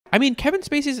I mean, Kevin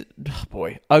Spacey's,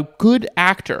 a good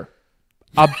actor.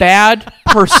 A bad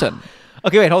person.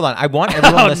 Okay, wait, hold on. I want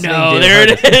everyone listening to there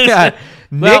it is. Yeah.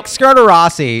 Nick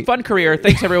Skardarasy. Fun career.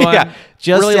 Thanks, everyone.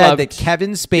 Just really said that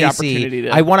Kevin Spacey.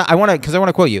 I want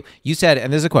to quote you. You said,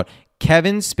 and this is a quote,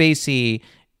 Kevin Spacey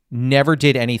never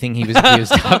did anything he was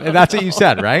accused of. And that's what you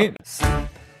said, right?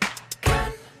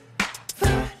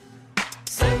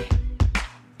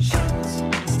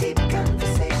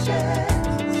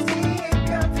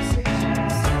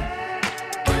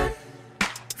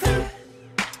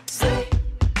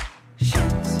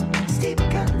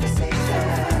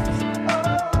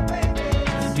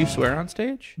 Do you swear on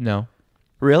stage? No.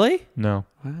 Really? No.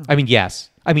 Wow. I mean, yes.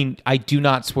 I mean, I do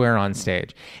not swear on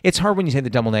stage. It's hard when you say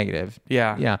the double negative.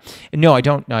 Yeah. Yeah. No, I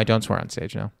don't. No, I don't swear on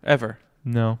stage. No. Ever?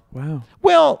 No. Wow.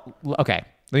 Well, okay.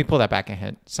 Let me pull that back a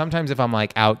hint. Sometimes if I'm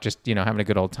like out just, having a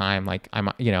good old time, like I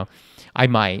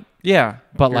might. Yeah.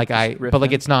 But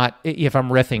it's not, if I'm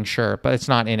riffing, sure, but it's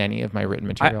not in any of my written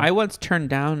material. I once turned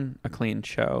down a clean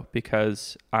show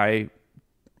because I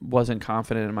wasn't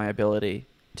confident in my ability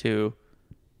to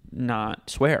not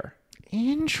swear.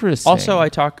 Interesting. Also,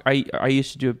 I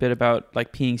used to do a bit about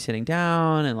like peeing sitting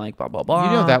down and like blah blah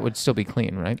blah. That would still be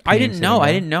clean, right? I didn't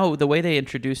know the way they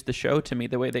introduced the show to me.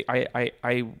 The way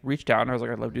I reached out and I was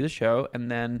like, I'd love to do the show,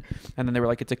 and then they were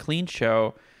like, it's a clean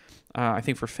show, I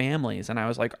think for families, and I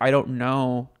was like, I don't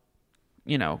know,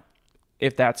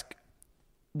 if that's,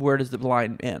 where does the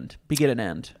line end, begin and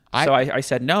end. So I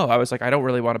said no. I was like, I don't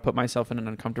really want to put myself in an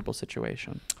uncomfortable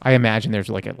situation. I imagine there's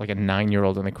like a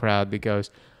 9-year-old in the crowd that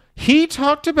goes, he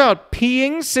talked about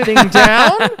peeing sitting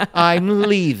down. I'm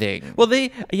leaving. Well,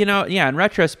 in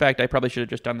retrospect, I probably should have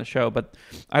just done the show, but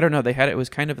I don't know. It was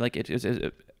kind of like, it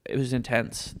was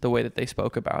intense the way that they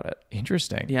spoke about it.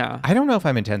 Interesting. Yeah. I don't know if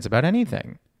I'm intense about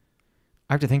anything.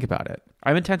 I have to think about it.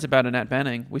 I'm intense about Annette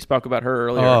Bening. We spoke about her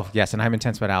earlier. Oh, yes, and I'm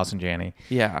intense about Allison Janney.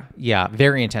 Yeah. Yeah,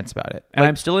 very intense about it. And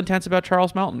I'm still intense about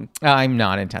Charles Melton. I'm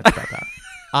not intense about that.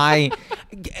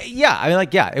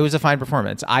 It was a fine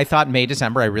performance. I thought May,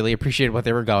 December, I really appreciated what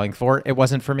they were going for. It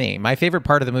wasn't for me. My favorite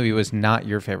part of the movie was not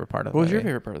your favorite part of the movie. What was your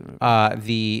favorite part of the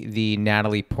movie? The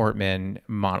Natalie Portman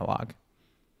monologue.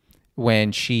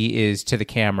 When she is to the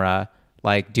camera,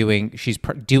 like doing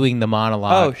the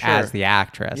monologue as the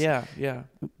actress. Yeah.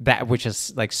 That, which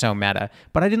is like so meta.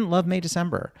 But I didn't love May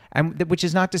December, which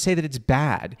is not to say that it's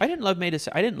bad. I didn't love May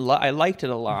December. I liked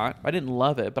it a lot. I didn't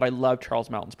love it, but I loved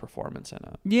Charles Melton's performance in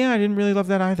it. Yeah, I didn't really love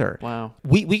that either. Wow.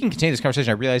 We can continue this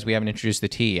conversation. I realize we haven't introduced the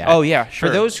tea yet. Oh yeah, sure.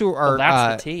 For those who are,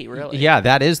 that's the tea, really. Yeah,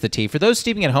 that is the tea. For those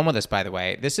steeping at home with us, by the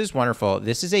way, this is wonderful.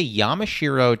 This is a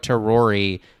Yamashiro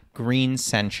Terori Green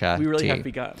Sencha We really tea. have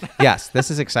begun. Yes, this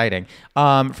is exciting.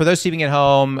 For those steeping at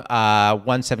home,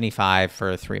 $175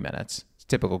 for 3 minutes. It's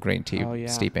typical green tea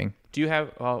steeping. Do you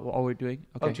have all we're doing?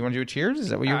 Okay. Oh, do you want to do a cheers? Is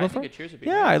that what you're going for? I think a cheers would be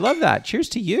Yeah, great. I love that. Cheers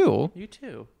to you. You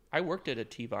too. I worked at a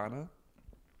Tivana.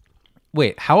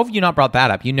 Wait, how have you not brought that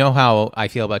up? You know how I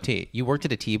feel about tea. You worked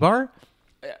at a tea bar?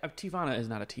 Tivana is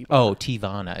not a tea bar. Oh,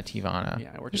 Tivana.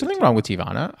 Yeah, I worked. There's something wrong with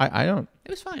Tivana. I don't.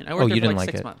 It was fine. I worked there you for didn't like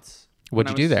like 6 it. months.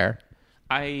 What'd you do there?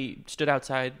 I stood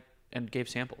outside and gave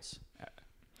samples.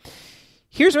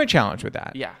 Here's my challenge with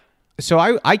that. Yeah. So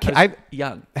I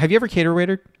young. Have you ever cater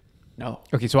waitered? No.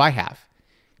 Okay, so I have.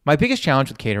 My biggest challenge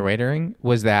with cater waitering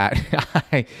was that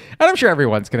and I'm sure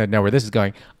everyone's going to know where this is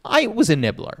going. I was a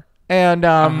nibbler. And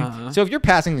so if you're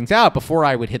passing things out before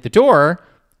I would hit the door,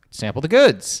 sample the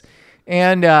goods.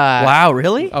 And wow,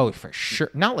 really? Oh, for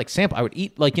sure. Not like sample. I would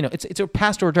eat it's a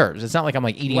past hors d'oeuvres. It's not like I'm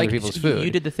like eating other people's food.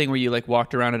 You did the thing where you like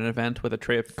walked around an event with a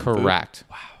tray of food? Correct.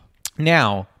 Wow.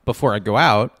 Now, before I go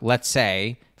out, let's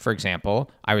say, for example,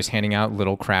 I was handing out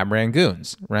little crab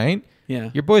rangoons, right?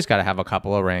 Yeah. Your boy's got to have a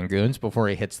couple of rangoons before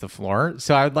he hits the floor.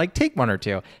 So I would like take one or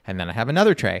two, and then I have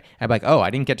another tray. I'm like, oh,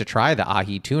 I didn't get to try the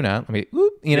ahi tuna. Let me,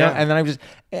 and then I'm just,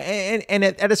 and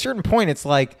at a certain point, it's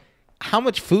like, how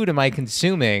much food am I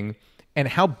consuming? And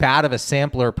how bad of a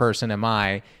sampler person am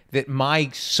I that my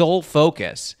sole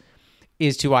focus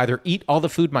is to either eat all the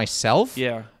food myself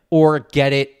or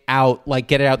get it out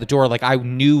the door. Like I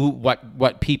knew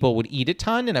what people would eat a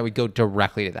ton and I would go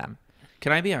directly to them.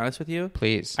 Can I be honest with you?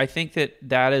 Please. I think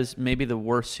that is maybe the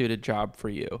worst suited job for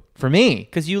you. For me?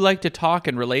 Because you like to talk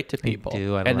and relate to people. I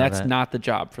do. And that's not the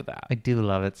job for that. I do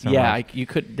love it so much.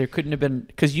 There couldn't have been,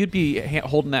 because you'd be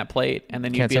holding that plate and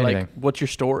then you'd be like, what's your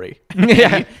story?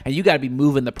 Yeah. and you got to be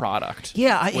moving the product.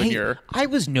 Yeah. I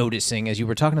was noticing as you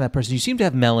were talking to that person, you seem to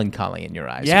have melancholy in your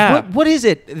eyes. Yeah. What is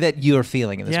it that you're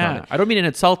feeling in this moment? I don't mean it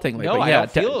insultingly, No, but I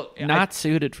don't feel not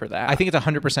suited for that. I think it's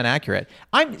 100% accurate.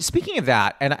 Speaking of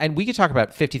that, and we could talk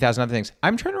about 50,000 other things.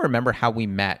 I'm trying to remember how we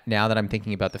met now that I'm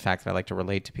thinking about the fact that I like to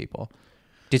relate to people.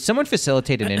 Did someone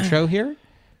facilitate an intro here?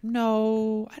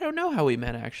 No, I don't know how we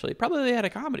met, actually. Probably they had a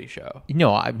comedy show.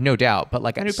 No, I've no doubt. But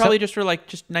like, And we probably just were like,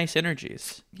 just nice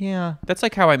energies. yeah. That's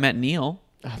like how I met Neil.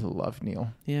 I love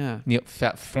Neil. Yeah. Neil,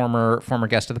 former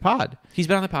guest of the pod. He's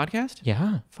been on the podcast?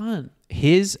 Yeah. Fun.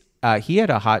 He had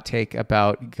a hot take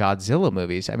about Godzilla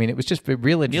movies. I mean, it was just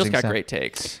real interesting. Neil's got stuff. great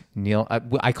takes. Neil,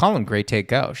 I call him Great Take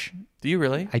Gauche. Do you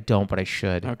really? I don't, but I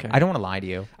should. Okay. I don't want to lie to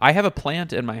you. I have a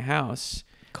plant in my house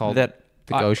Called that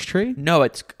the Gauche tree? No,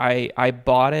 I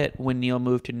bought it when Neil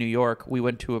moved to New York. We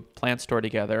went to a plant store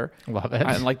together. Love it.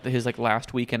 And like his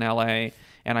last week in LA,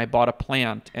 and I bought a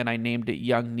plant and I named it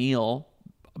Young Neil,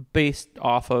 based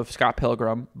off of Scott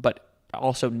Pilgrim, but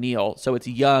also Neil. So it's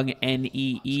Young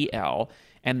Neel,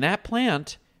 and that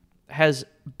plant has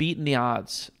beaten the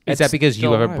odds. Is that because you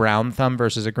still have a alive. brown thumb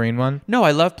versus a green one? No,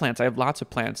 I love plants. I have lots of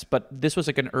plants, but this was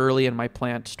like an early in my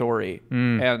plant story,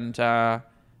 and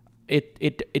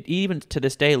it even to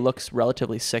this day looks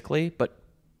relatively sickly, but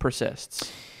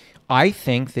persists. I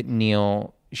think that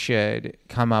Neil should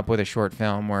come up with a short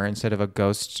film where instead of a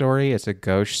ghost story, it's a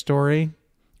gauche story.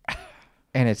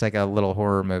 And it's like a little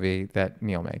horror movie that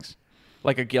Neil makes.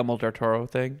 Like a Guillermo del Toro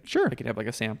thing? Sure. You could have like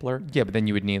a sampler. Yeah, but then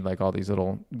you would need like all these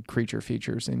little creature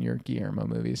features in your Guillermo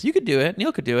movies. You could do it.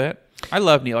 Neil could do it. I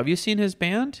love Neil. Have you seen his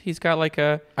band? He's got like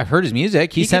a... I've heard his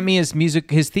music. He sent me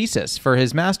his thesis for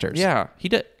his master's. Yeah, he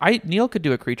did. Neil could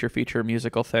do a creature feature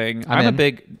musical thing. I'm I'm a in.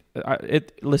 big...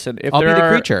 listen, if I'll there be the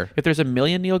are, creature. If there's a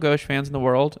million Neil Gauche fans in the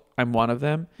world, I'm one of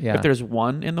them. Yeah. If there's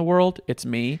one in the world, it's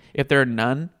me. If there are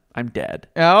none, I'm dead.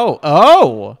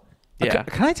 Oh. Yeah.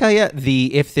 Can I tell you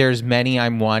if there's many,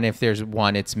 I'm one. If there's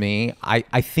one, it's me.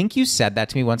 I think you said that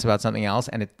to me once about something else,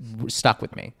 and it stuck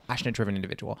with me. Passionate, driven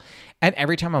individual. And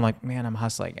every time I'm like, man, I'm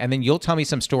hustling. And then you'll tell me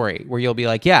some story where you'll be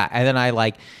like, yeah. And then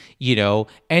I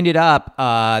ended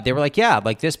up, they were like, yeah,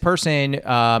 like this person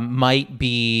might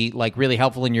be like really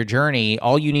helpful in your journey.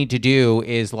 All you need to do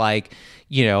is like,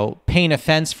 paint a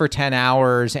fence for 10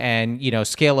 hours and,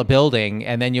 scale a building.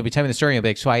 And then you'll be telling me the story. And you'll be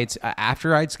like, so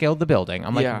after I'd scaled the building,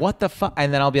 I'm like, Yeah. what the fuck?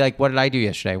 And then I'll be like, what did I do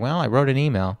yesterday? Well, I wrote an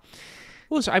email.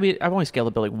 Well, so, I mean, I've only scaled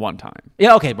a building one time.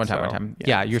 Yeah. Okay. One time. So,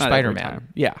 Yeah. it's You're not every Spider-Man. time.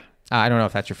 Yeah. I don't know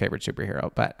if that's your favorite superhero,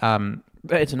 but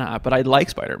It's not, but I like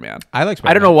Spider-Man. I like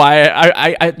I don't Spider-Man. know why.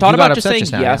 I thought You got about just upset saying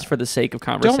just now, yes yeah. for the sake of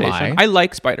conversation. lie. I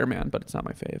like Spider-Man, but it's not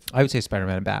my fave. I would say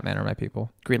Spider-Man and Batman are my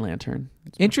people. Green Lantern.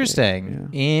 It's my Interesting.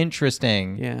 fave. Yeah.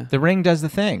 Interesting. Yeah. The ring does the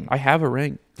thing. I have a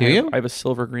ring. Do I have- you? I have a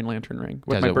silver Green Lantern ring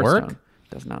with Does my it work? birthstone.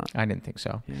 Does not. I didn't think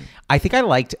so. Yeah. I think I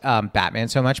liked Batman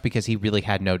so much because he really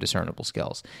had no discernible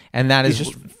skills. And that He's is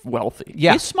just wealthy.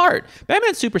 Yeah. He's smart.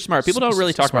 Batman's super smart. People don't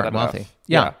really talk smart about and that wealthy. enough.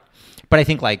 Yeah. But I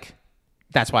think like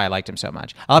that's why I liked him so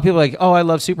much. A lot of people are like, oh, I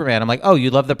love Superman. I'm like, oh,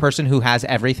 you love the person who has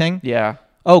everything? Yeah.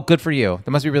 Oh, good for you.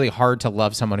 That must be really hard to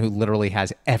love someone who literally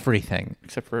has everything.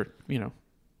 Except for,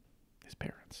 his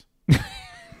parents.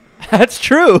 That's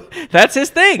true. That's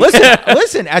his thing.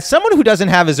 Listen, as someone who doesn't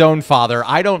have his own father,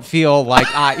 I don't feel like,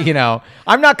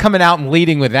 I'm not coming out and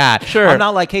leading with that. Sure. I'm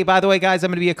not like, hey, by the way, guys, I'm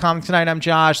going to be a comic tonight. I'm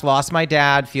Josh. Lost my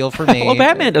dad. Feel for me. Well,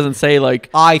 Batman doesn't say like,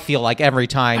 I feel like every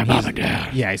time mom and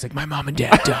dad. Yeah, he's like, my mom and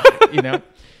dad died,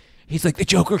 He's like, the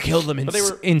Joker killed them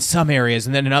in some areas,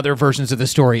 and then in other versions of the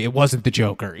story, it wasn't the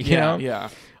Joker, you know? Yeah.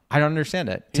 I don't understand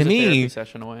it. He's To a therapy me,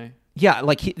 session away. yeah,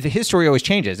 like his story always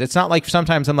changes. It's not like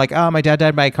sometimes I'm like, oh, my dad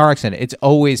died by a car accident. It's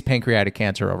always pancreatic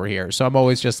cancer over here. So I'm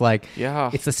always just like, Yeah.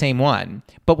 it's the same one.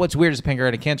 But what's weird is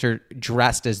pancreatic cancer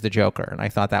dressed as the Joker, and I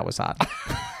thought that was hot.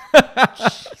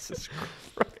 Jesus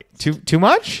Christ. Too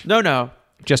much? No.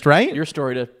 Just right? Your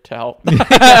story to tell.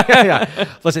 Yeah.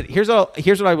 Listen, here's what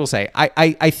I will say.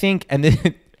 I think, and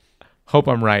then, hope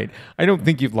I'm right. I don't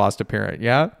think you've lost a parent.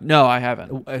 Yeah. No, I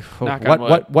haven't. Knock on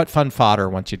wood. What fun fodder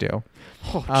once you do?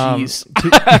 Oh,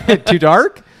 jeez. Too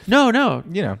dark? No.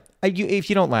 If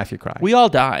you don't laugh, you cry. We all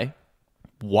die.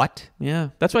 What? Yeah.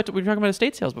 That's why we were talking about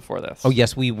estate sales before this. Oh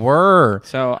yes, we were.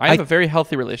 So I have a very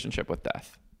healthy relationship with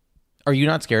death. Are you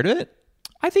not scared of it?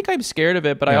 I think I'm scared of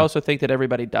it, but I Yeah. also think that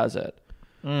everybody does it.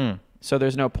 So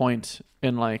there's no point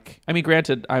in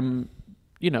granted, I'm,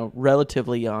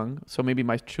 relatively young, so maybe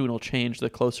my tune will change the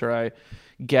closer I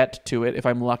get to it, if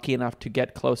I'm lucky enough to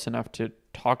get close enough to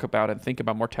talk about and think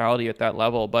about mortality at that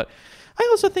level. But I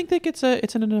also think that it's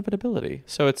an inevitability.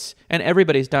 So and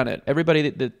everybody's done it.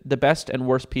 Everybody, the best and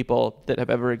worst people that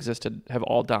have ever existed have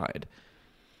all died.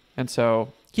 And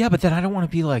so... Yeah, but then I don't want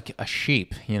to be like a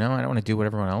sheep, I don't want to do what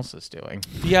everyone else is doing.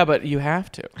 Yeah, but you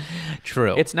have to.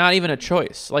 True. It's not even a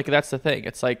choice. Like, that's the thing.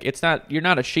 It's like, you're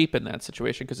not a sheep in that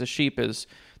situation, because a sheep there's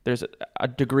a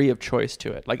degree of choice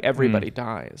to it. Like, everybody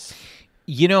dies.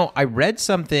 I read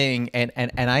something,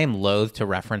 and I am loath to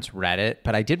reference Reddit,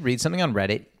 but I did read something on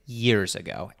Reddit years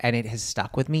ago, and it has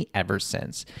stuck with me ever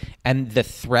since. And the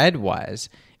thread was,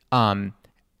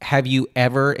 have you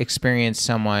ever experienced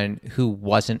someone who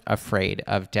wasn't afraid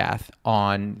of death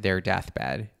on their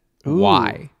deathbed? Ooh.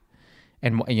 Why?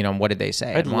 And, what did they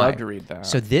say? I'd and love why? to read that.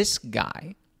 So this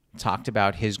guy talked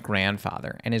about his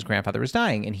grandfather, and his grandfather was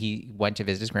dying, and he went to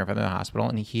visit his grandfather in the hospital,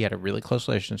 and he had a really close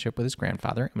relationship with his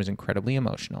grandfather and was incredibly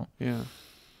emotional. Yeah.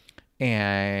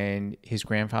 And his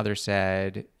grandfather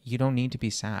said, you don't need to be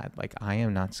sad. Like, I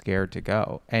am not scared to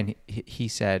go. And he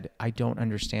said, I don't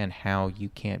understand how you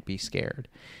can't be scared.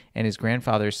 And his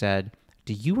grandfather said,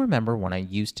 do you remember when I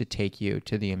used to take you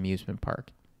to the amusement park?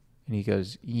 And he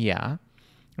goes, yeah.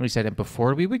 And he said, and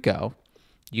before we would go,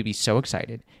 you'd be so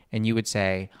excited. And you would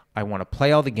say, I want to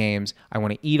play all the games. I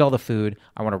want to eat all the food.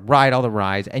 I want to ride all the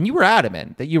rides. And you were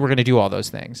adamant that you were going to do all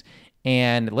those things.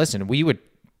 And listen, we would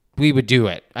do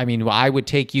it. I mean, I would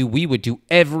take you. We would do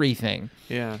everything.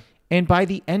 Yeah. And by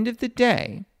the end of the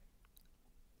day,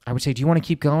 I would say, do you want to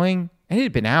keep going? And it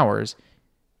had been hours.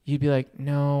 You'd be like,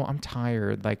 no, I'm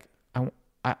tired. Like,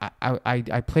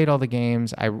 I played all the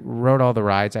games. I rode all the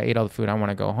rides. I ate all the food. I want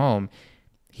to go home.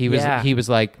 He was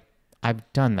like,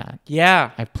 I've done that.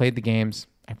 Yeah. I've played the games.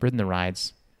 I've ridden the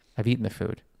rides. I've eaten the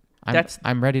food.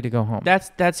 I'm ready to go home.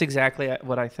 That's exactly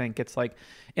what I think. It's like,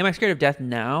 am I scared of death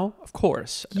now? Of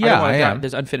course. Yeah, I am.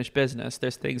 There's unfinished business.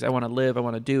 There's things I want to live. I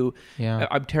want to do. Yeah.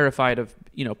 I'm terrified of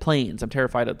planes. I'm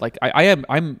terrified of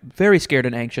I'm very scared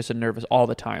and anxious and nervous all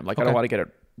the time. Like I don't want to get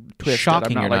it twisted.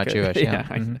 Shocking, I'm you're not Jewish. Yeah,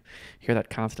 I hear that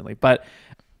constantly. But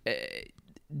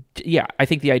yeah, I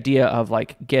think the idea of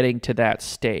like getting to that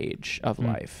stage of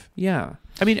life. Yeah.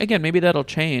 I mean, again, maybe that'll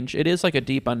change. It is like a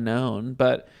deep unknown,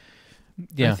 but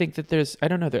I think that I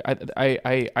don't know.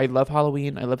 I love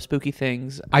Halloween. I love spooky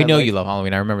things. I know you love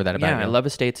Halloween. I remember that about you. Yeah, I love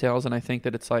estate sales, and I think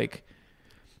that it's like,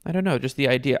 I don't know, just the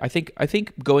idea. I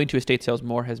think going to estate sales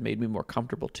more has made me more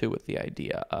comfortable too with the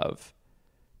idea of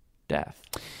death.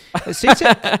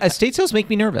 Estate sales make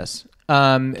me nervous.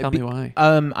 Tell me why.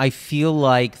 I feel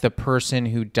like the person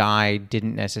who died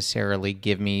didn't necessarily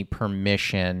give me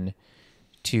permission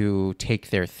to take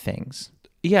their things.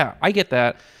 Yeah, I get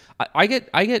that. I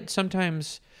get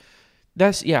sometimes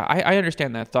I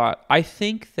understand that thought. I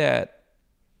think that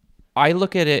I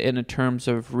look at it in terms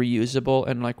of reusable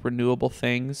and like renewable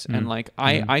things. And like,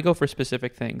 I go for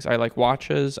specific things. I like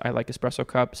watches. I like espresso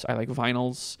cups. I like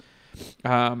vinyls.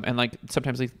 And like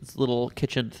sometimes these little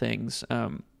kitchen things.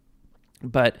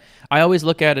 But I always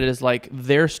look at it as like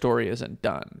their story isn't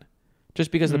done. Just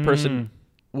because the person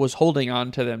was holding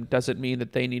on to them doesn't mean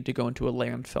that they need to go into a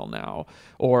landfill now.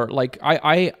 Or like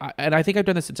I think I've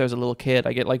done this since I was a little kid.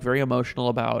 I get like very emotional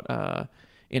about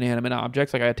inanimate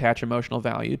objects. Like I attach emotional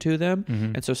value to them.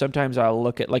 And so sometimes I'll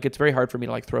look at, like, it's very hard for me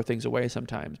to like throw things away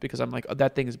sometimes because I'm like, oh,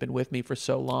 that thing has been with me for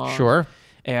so long. Sure.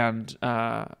 And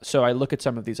so I look at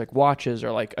some of these like watches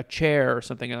or like a chair or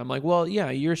something, and I'm like, well, yeah,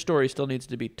 your story still needs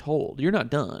to be told. You're not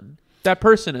done. That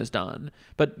person is done,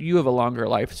 but you have a longer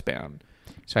lifespan.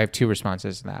 So I have two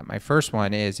responses to that. My first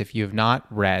one is, if you have not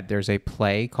read, there's a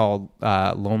play called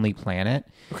Lonely Planet.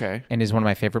 Okay. And is one of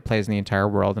my favorite plays in the entire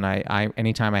world. And I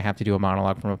anytime I have to do a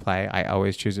monologue from a play, I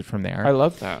always choose it from there. I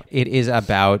love that. It is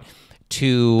about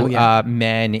two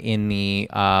men in the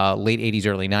late 80s,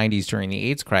 early 90s during the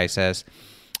AIDS crisis.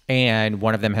 And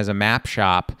one of them has a map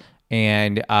shop,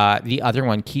 and the other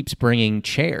one keeps bringing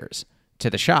chairs to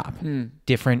the shop,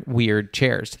 different weird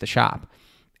chairs to the shop.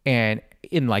 And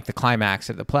in like the climax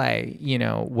of the play, you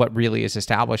know, what really is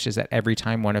established is that every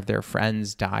time one of their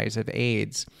friends dies of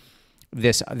AIDS,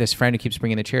 this friend who keeps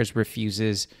bringing the chairs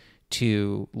refuses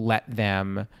to let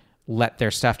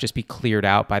their stuff just be cleared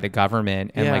out by the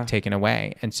government and like taken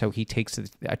away. And so he takes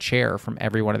a chair from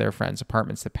every one of their friends'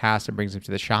 apartments that passed and brings them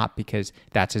to the shop because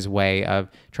that's his way of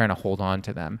trying to hold on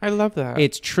to them. I love that.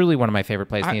 It's truly one of my favorite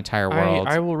plays in the entire world.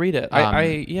 I will read it.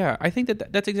 I think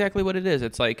that's exactly what it is.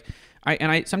 It's like,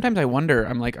 sometimes I wonder,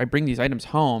 I'm like, I bring these items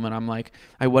home and I'm like,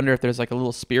 I wonder if there's like a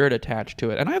little spirit attached to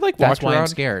it. And I've like walked around. I'm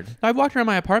scared. I've walked around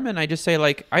my apartment and I just say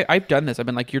like, I've done this. I've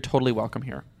been like, you're totally welcome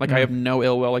here. Like I have no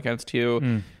ill will against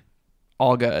you.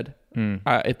 All good.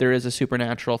 If there is a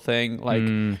supernatural thing,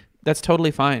 like that's totally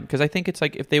fine. Because I think it's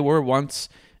like if they were once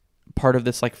part of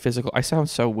this like physical. I sound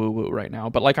so woo woo right now,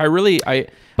 but like But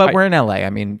we're in LA. I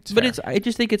mean, I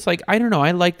just think it's like, I don't know.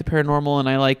 I like the paranormal and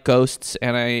I like ghosts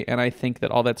and I think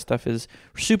that all that stuff is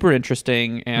super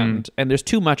interesting and there's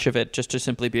too much of it just to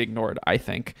simply be ignored. I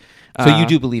think. So you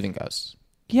do believe in ghosts?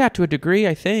 Yeah, to a degree,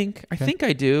 I think. I think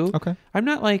I do. Okay. I'm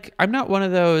not one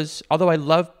of those, although I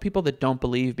love people that don't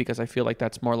believe because I feel like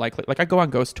that's more likely. Like I go on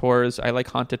ghost tours. I like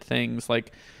haunted things.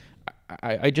 Like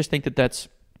I just think that that's,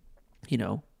 you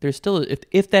know, there's still,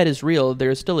 if that is real,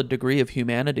 there's still a degree of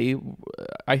humanity,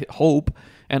 I hope.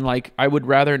 And like, I would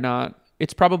rather not,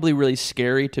 it's probably really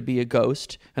scary to be a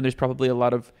ghost, and there's probably a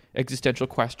lot of existential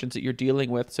questions that you're dealing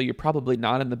with. So you're probably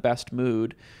not in the best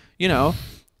mood, you know.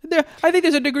 I think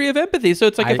there's a degree of empathy. So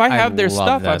it's like, if I have their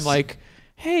stuff, I'm like,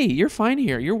 hey, you're fine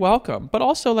here. You're welcome. But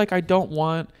also, like, I don't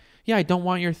want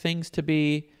your things to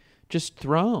be just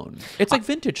thrown. It's like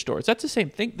vintage stores. That's the same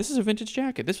thing. This is a vintage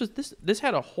jacket. This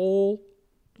had a whole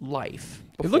life.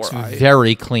 It looks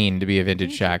very clean to be a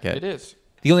vintage jacket. It is.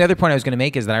 The only other point I was going to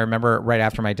make is that I remember right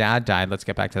after my dad died, let's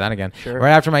get back to that again. Sure.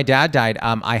 Right after my dad died,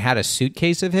 I had a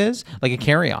suitcase of his, like a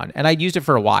carry-on, and I'd used it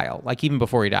for a while. Like even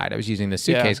before he died, I was using this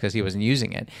suitcase because he wasn't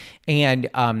using it. And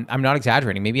I'm not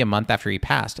exaggerating, maybe a month after he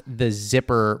passed, the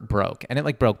zipper broke, and it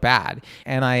like broke bad.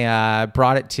 And I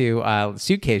brought it to a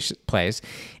suitcase place,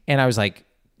 and I was like,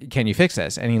 can you fix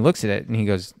this? And he looks at it, and he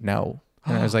goes, no.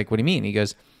 And I was like, what do you mean? He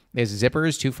goes, this zipper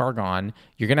is too far gone.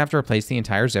 You're going to have to replace the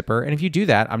entire zipper. And if you do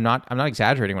that, I'm not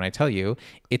exaggerating when I tell you,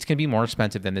 it's going to be more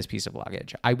expensive than this piece of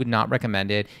luggage. I would not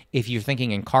recommend it. If you're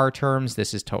thinking in car terms,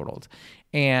 this is totaled.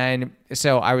 And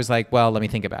so I was like, well, let me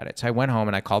think about it. So I went home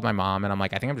and I called my mom and I'm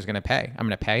like, I think I'm just going to pay. I'm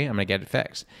going to get it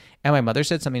fixed. And my mother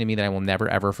said something to me that I will never,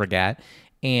 ever forget.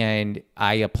 And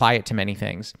I apply it to many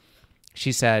things.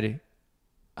 She said,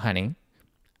 honey,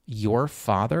 your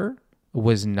father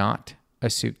was not a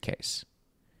suitcase.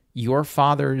 Your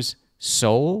father's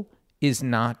soul is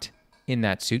not in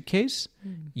that suitcase.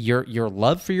 Your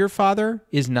love for your father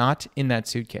is not in that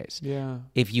suitcase. Yeah.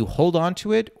 If you hold on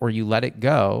to it or you let it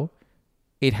go,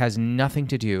 it has nothing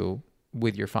to do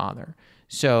with your father.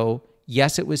 So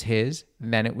yes, it was his,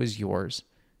 then it was yours.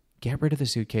 Get rid of the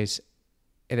suitcase.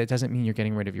 And it doesn't mean you're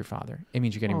getting rid of your father. It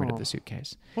means you're getting rid of the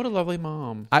suitcase. What a lovely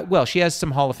mom. Well, she has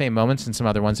some Hall of Fame moments and some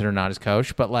other ones that are not as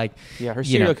kosher, but like... Yeah, her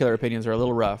serial killer opinions are a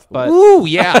little rough, but... Ooh,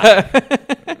 yeah.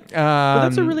 But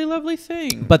that's a really lovely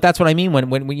thing. But that's what I mean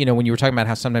when you were talking about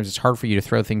how sometimes it's hard for you to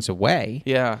throw things away.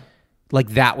 Yeah.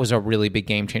 Like that was a really big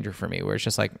game changer for me, where it's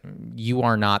just like, you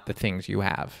are not the things you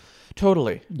have.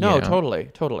 Totally. No, You know?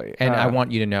 totally. And I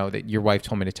want you to know that your wife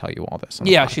told me to tell you all this.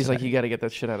 Yeah, she's like, you got to get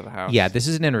that shit out of the house. Yeah, this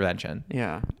is an intervention.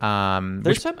 Yeah.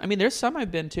 There's there's some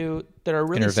I've been to that are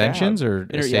really interventions sad. or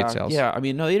estate sales. Yeah, I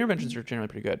mean, no, the interventions are generally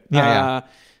pretty good. Yeah.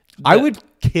 I would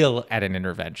kill at an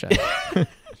intervention.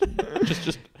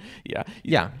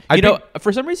 Yeah.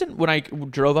 For some reason, when I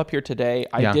drove up here today,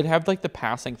 I did have like the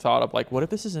passing thought of like, what if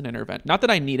this is an intervention? Not that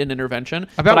I need an intervention.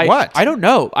 About what? I don't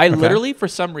know. I literally, for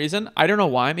some reason, I don't know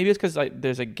why. Maybe it's because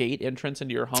there's a gate entrance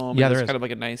into your home. Yeah, and there it's kind of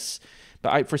like a nice.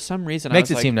 But for some reason,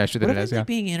 makes I was it seem nicer than what it if is. it's Yeah.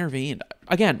 being intervened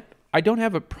again. I don't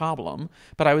have a problem,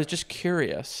 but I was just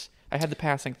curious. I had the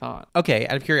passing thought. Okay,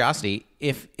 out of curiosity,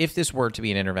 if this were to be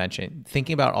an intervention,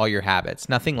 thinking about all your habits,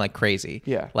 nothing like crazy.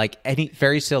 Yeah. Like any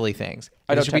very silly things.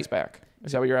 I don't text back.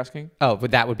 Is that what you're asking? Oh,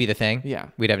 but that would be the thing? Yeah.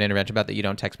 We'd have an intervention about that you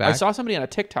don't text back? I saw somebody on a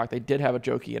TikTok. They did have a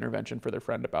jokey intervention for their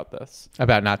friend about this.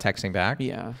 About not texting back?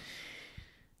 Yeah.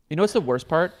 You know what's the worst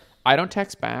part? I don't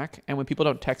text back, and when people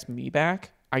don't text me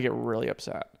back, I get really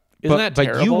upset. Isn't that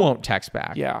terrible? But you won't text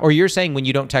back. Yeah. Or you're saying when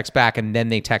you don't text back and then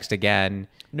they text again.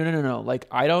 No. Like,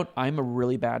 I'm a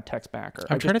really bad text backer.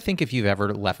 I'm trying to think if you've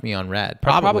ever left me on red.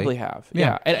 I probably have.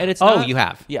 Yeah. And it's you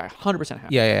have. Yeah, 100%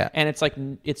 have. Yeah. And it's like,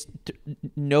 it's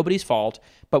nobody's fault.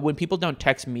 But when people don't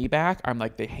text me back, I'm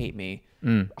like, they hate me.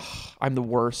 Ugh, I'm the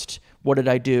worst. What did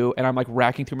I do? And I'm like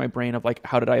racking through my brain of like,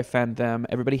 how did I offend them?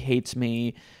 Everybody hates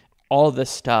me. All this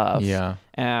stuff. Yeah.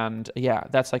 And yeah,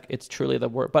 that's like, it's truly the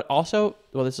worst. But also,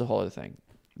 well, this is a whole other thing.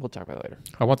 We'll talk about it later.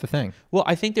 I want the thing. Well,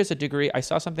 I think there's a degree. I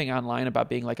saw something online about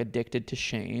being like addicted to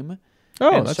shame.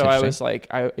 Oh, and that's so interesting.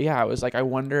 I was like, I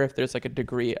wonder if there's like a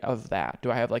degree of that. Do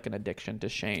I have like an addiction to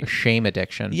shame? A shame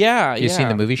addiction. Yeah. You've seen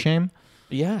the movie Shame?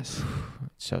 Yes.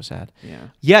 It's so sad. Yeah.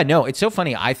 Yeah, no, it's so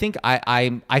funny. I think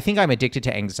I'm addicted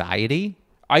to anxiety.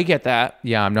 I get that.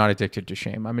 Yeah, I'm not addicted to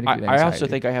shame. I'm addicted to I anxiety. also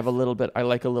think I have I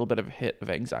like a little bit of a hit of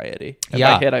anxiety. And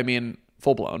Yeah. by hit, I mean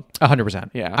full blown.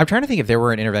 100%. Yeah. I'm trying to think if there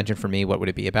were an intervention for me, what would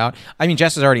it be about? I mean,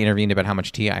 Jess has already intervened about how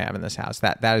much tea I have in this house.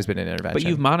 That has been an intervention. But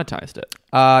you've monetized it.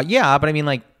 Yeah, but I mean,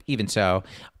 like, even so,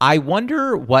 I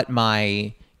wonder what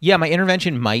my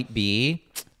intervention might be.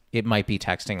 It might be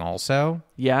texting also.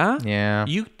 Yeah? Yeah.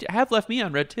 You have left me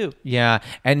on red too. Yeah.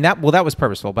 And that was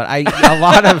purposeful, but a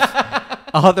lot of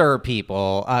other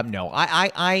people, no,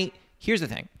 I here's the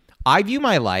thing. I view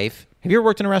my life. Have you ever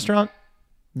worked in a restaurant?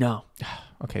 No.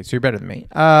 Okay, so you're better than me.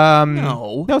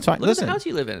 No, it's fine. Look Listen, at the house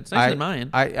you live in. It's nicer than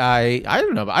mine. I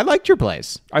don't know, but I liked your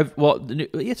place.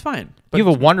 It's fine. But You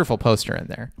have a wonderful poster in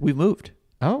there. we moved.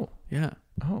 Oh, Yeah.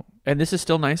 oh. And this is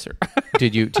still nicer.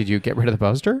 Did you get rid of the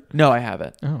poster? No, I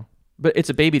haven't. Oh, But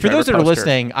it's a Baby For Driver those that are poster.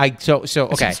 listening,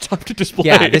 okay. It's tough to display.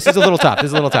 Yeah, this is a little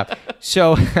tough.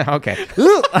 So, okay.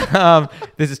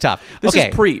 This is tough. This okay.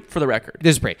 is pre, for the record.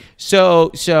 This is pre.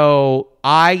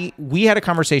 We had a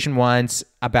conversation once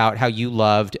about how you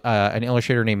loved an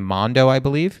illustrator named Mondo, I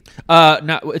believe.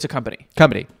 It's a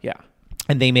company. Yeah.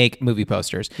 And they make movie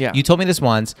posters. Yeah. You told me this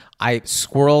once. I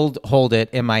hold it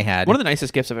in my head. One of the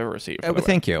nicest gifts I've ever received.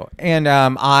 Thank you. And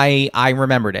I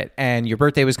remembered it. And your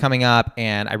birthday was coming up,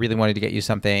 and I really wanted to get you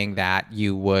something that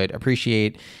you would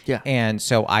appreciate. Yeah. And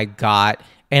so I got,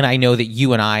 and I know that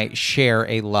you and I share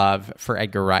a love for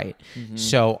Edgar Wright. Mm-hmm.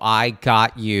 So I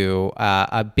got you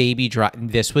a Baby Driver.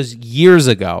 This was years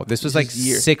ago. This was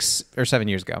 6 or 7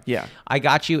 years ago. Yeah. I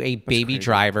got you a Baby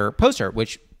Driver poster,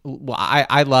 which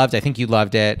I loved. I think you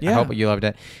loved it. Yeah. I hope you loved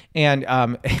it. And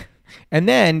and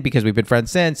then, because we've been friends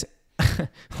since,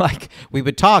 like, we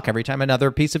would talk every time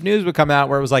another piece of news would come out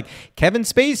where it was like, Kevin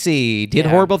Spacey did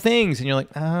horrible things. And you're like,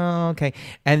 oh, okay.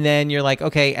 And then you're like,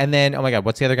 okay. And then, oh my God,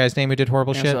 what's the other guy's name who did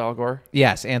horrible shit? Ansel Elgort.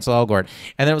 Yes, Ansel Elgort.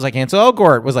 And then it was like, Ansel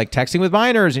Elgort was like texting with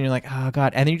minors. And you're like, oh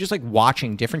God. And then you're just like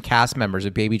watching different cast members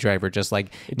of Baby Driver just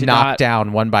like knocked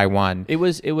down one by one.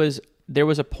 There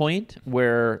was a point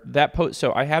where that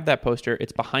so I have that poster.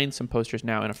 It's behind some posters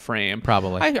now in a frame.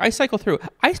 Probably. I cycle through.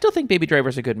 I still think Baby Driver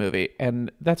is a good movie, and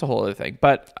that's a whole other thing.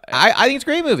 But I think it's a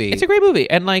great movie. It's a great movie,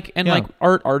 and like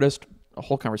artist, a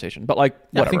whole conversation. But like,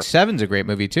 whatever. I think Seven's a great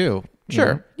movie too.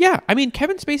 Sure. Yeah. I mean,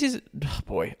 Kevin Spacey's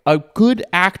a good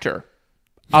actor,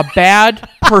 a bad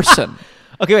person.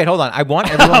 Okay, wait, hold on. I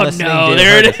want everyone listening to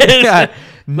there it is. Yeah.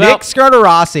 Nick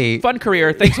Skardarasy. Fun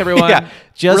career. Thanks, everyone. Yeah,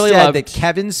 just really said that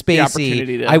Kevin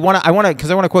Spacey. I want to,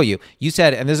 because I want to quote you. You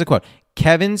said, and this is a quote: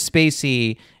 Kevin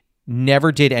Spacey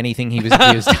never did anything he was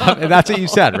accused of. And that's what you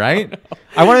said, right?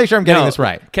 I want to make sure I'm getting this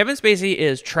right. Kevin Spacey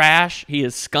is trash. He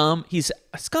is scum. He's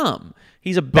a scum.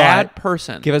 He's a bad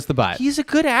person. Give us the but. He's a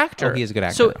good actor. Oh, he is a good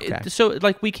actor. So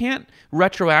like, we can't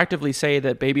retroactively say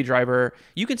that Baby Driver.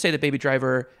 You can say that Baby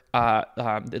Driver.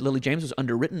 That Lily James was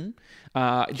underwritten.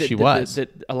 She was. That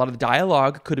a lot of the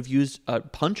dialogue could have used a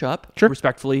punch up,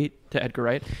 respectfully to Edgar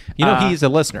Wright. You know, he's a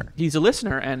listener. He's a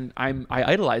listener, and I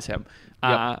idolize him.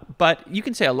 Yep. But you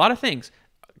can say a lot of things.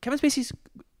 Kevin Spacey's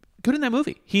good in that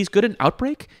movie. He's good in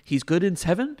Outbreak. He's good in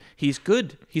Seven. He's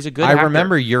good. He's a good actor. I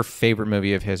remember your favorite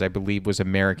movie of his, I believe, was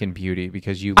American Beauty,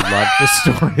 because you loved the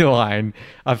storyline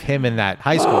of him and that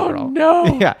high school girl.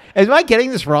 No. Yeah. Am I getting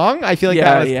this wrong? I feel like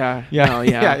yeah.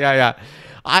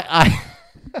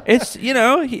 It's,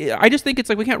 I just think it's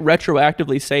like, we can't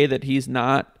retroactively say that he's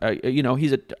not,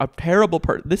 he's a terrible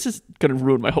person. This is going to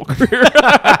ruin my whole career.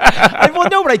 Well,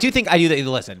 no, but I do think,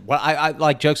 listen, well, I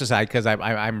like, jokes aside, because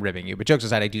I'm ribbing you, but jokes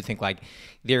aside, I do think like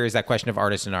there is that question of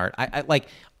artist and art.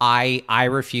 I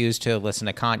refuse to listen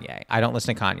to Kanye. I don't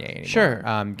listen to Kanye anymore.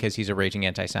 Sure. Because he's a raging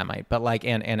anti-Semite, but like,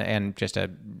 and just a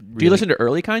really, do you listen to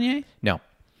early Kanye? No.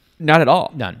 Not at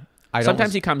all. None.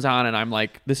 Sometimes he comes on and I'm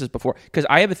like, this is before, because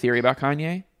I have a theory about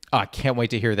Kanye. Oh, I can't wait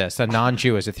to hear this. A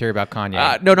non-Jew has a theory about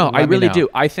Kanye. No, I really do.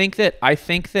 I think that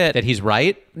that he's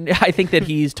right. I think that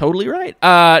he's totally right.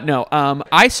 No.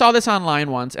 I saw this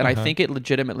online once, and I think it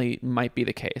legitimately might be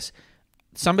the case.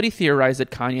 Somebody theorized that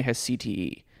Kanye has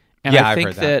CTE. And yeah, I think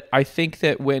I've heard that. I think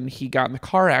that when he got in the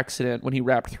car accident, when he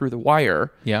rapped through the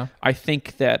wire, I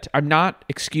think that, I'm not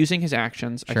excusing his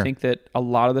actions. Sure. I think that a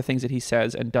lot of the things that he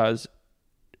says and does,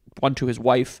 one, to his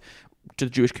wife, to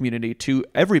the Jewish community, to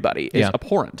everybody, is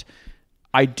abhorrent.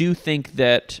 I do think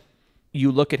that you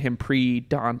look at him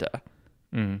pre-Donda,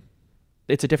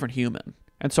 it's a different human.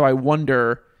 And so I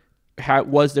wonder,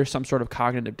 was there some sort of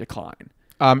cognitive decline?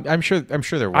 I'm sure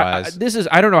there was.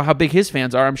 I don't know how big his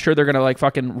fans are. I'm sure they're going to like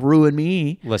fucking ruin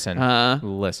me. Listen.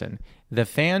 The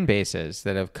fan bases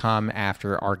that have come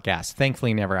after our guests,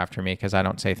 thankfully never after me, because I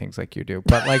don't say things like you do,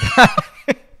 but like...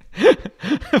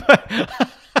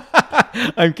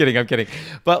 I'm kidding.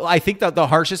 But I think that the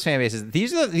harshest fan bases,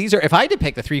 these are, if I had to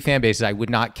pick the 3 fan bases I would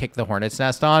not kick the hornet's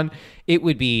nest on, it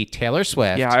would be Taylor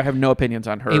Swift. Yeah, I have no opinions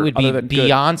on her. It would be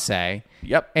Beyonce.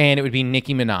 Yep. And it would be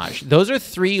Nicki Minaj. Those are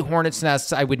 3 hornet's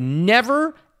nests I would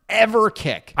never, ever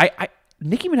kick.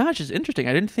 Nicki Minaj is interesting.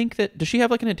 I didn't think that. Does she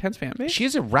have like an intense fan base? She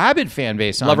has a rabid fan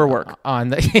base. Love her work.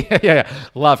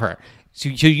 Love her. So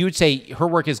you would say her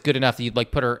work is good enough that you'd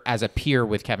like put her as a peer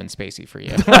with Kevin Spacey for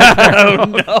you. Oh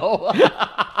no.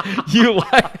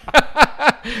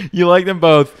 You like them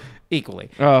both equally.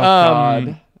 Oh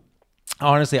God.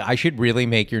 Honestly, I should really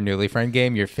make your Newly Friend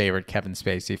game your favorite Kevin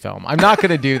Spacey film. I'm not going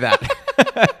to do that.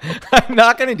 I'm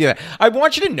not going to do that. I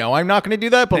want you to know I'm not going to do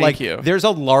that, but there's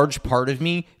a large part of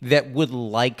me that would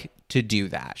like to do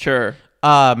that. Sure.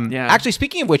 Actually,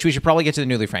 speaking of which, we should probably get to the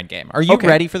Newly Friend game. Are you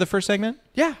ready for the first segment?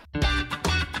 Yeah.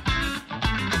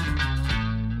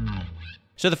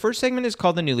 So the first segment is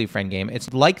called the Newly Friend Game.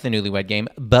 It's like the Newlywed Game,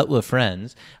 but with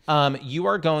friends. You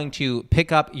are going to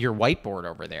pick up your whiteboard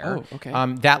over there. Oh, okay.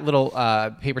 That little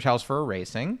paper towels for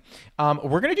erasing.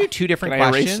 We're going to do two different Can I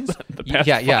erase questions. the past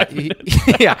Yeah. 5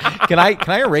 minutes? Yeah. Can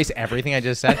I erase everything I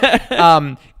just said?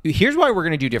 Here's why we're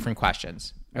going to do different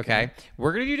questions. Okay.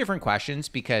 We're going to do different questions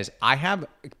because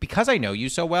I know you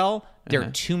so well, there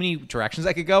are too many directions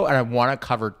I could go, and I want to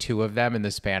cover 2 of them in the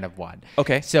span of 1.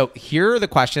 Okay. So here are the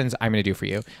questions I'm going to do for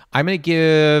you. I'm going to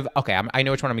give, I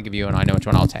know which one I'm going to give you, and I know which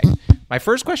one I'll take. My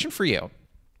first question for you: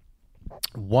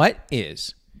 what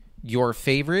is your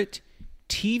favorite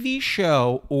TV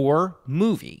show or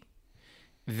movie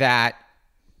that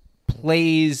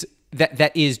plays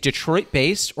that is Detroit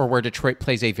based, or where Detroit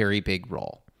plays a very big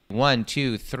role? 1,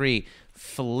 2, 3,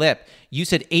 flip. You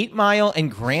said 8 Mile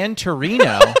and Gran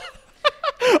Torino.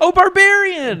 Oh,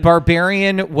 Barbarian.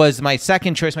 Barbarian was my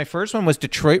second choice. My first one was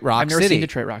Detroit Rock City. I've never seen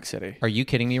Detroit Rock City. Are you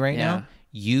kidding me right Yeah. now?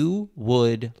 You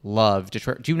would love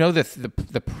Detroit. Do you know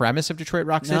the premise of Detroit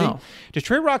Rock City? No.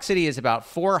 Detroit Rock City is about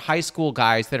 4 high school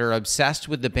guys that are obsessed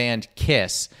with the band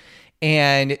Kiss,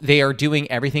 and they are doing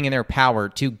everything in their power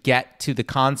to get to the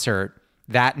concert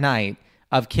that night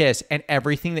of Kiss, and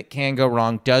everything that can go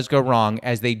wrong does go wrong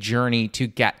as they journey to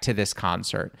get to this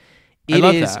concert. I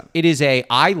love that. It is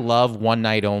I love one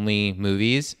night only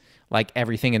movies, like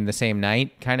everything in the same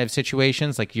night kind of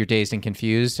situations, like you're Dazed and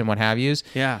Confused and what have yous.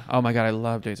 Yeah. Oh my God, I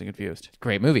love Dazed and Confused.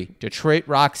 Great movie. Detroit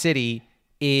Rock City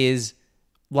is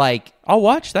like, I'll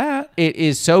watch that. it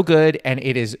is so good, and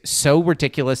it is so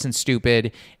ridiculous and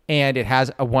stupid, and it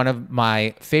has one of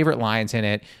my favorite lines in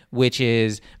it, which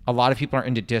is a lot of people are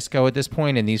into disco at this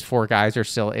point, and these 4 guys are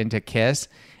still into Kiss.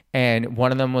 And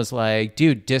one of them was like,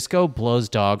 dude, disco blows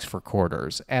dogs for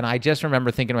quarters. And I just remember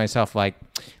thinking to myself, like,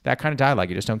 that kind of dialogue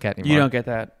you just don't get anymore. You don't get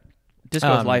that.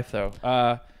 Disco is life, though.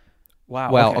 Wow.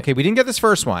 Well, okay, we didn't get this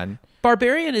first one.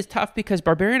 Barbarian is tough because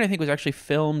Barbarian, I think, was actually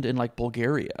filmed in like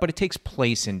Bulgaria. But it takes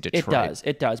place in Detroit.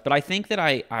 It does. But I think that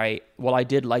I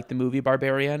did like the movie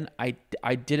Barbarian.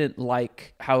 I didn't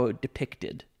like how it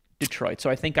depicted Detroit. So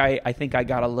I think I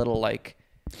got a little like,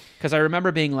 because I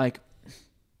remember being like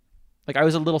I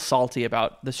was a little salty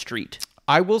about the street.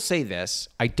 I will say this.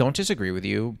 I don't disagree with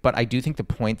you, but I do think the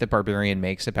point that Barbarian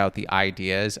makes about the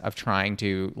ideas of trying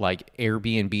to like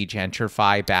Airbnb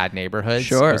gentrify bad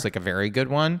neighborhoods is like a very good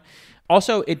one.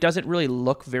 Also, it doesn't really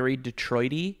look very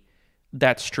Detroit-y,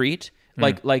 that street.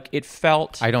 Like it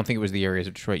felt. I don't think it was the areas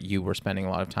of Detroit you were spending a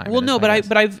lot of time in. Well, no, but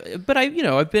I've you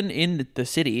know, I've been in the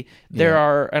city.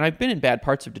 And I've been in bad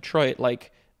parts of Detroit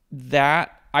like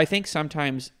that. I think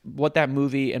sometimes what that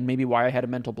movie, and maybe why I had a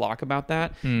mental block about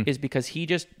that, is because he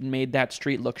just made that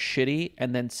street look shitty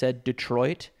and then said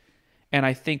Detroit. And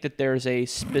I think that there is a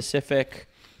specific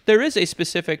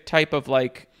type of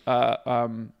like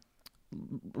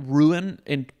ruin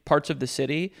in parts of the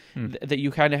city that you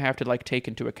kind of have to like take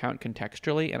into account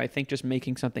contextually. And I think just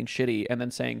making something shitty and then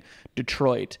saying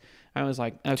Detroit, I was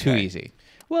like, okay. Too easy.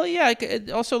 Well, yeah.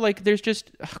 Also, like, there's just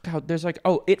there's like,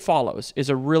 It Follows is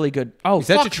a really good. Oh, is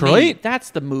that fuck Detroit? Me.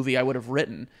 That's the movie I would have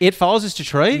written. It Follows is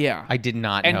Detroit? Yeah, I did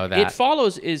not know that. It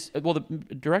Follows is the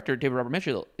director David Robert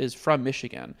Mitchell is from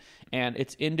Michigan, and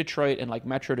it's in Detroit and like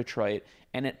Metro Detroit,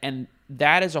 and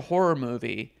that is a horror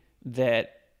movie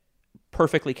that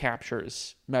perfectly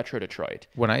captures Metro Detroit.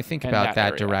 When I think about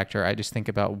that area. director, I just think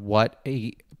about what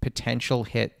a potential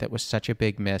hit that was such a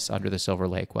big miss Under the Silver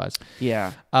Lake was. Yeah.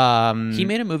 He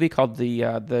made a movie called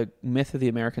the Myth of the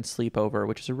American Sleepover,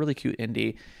 which is a really cute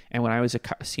indie. And when I was a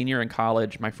senior in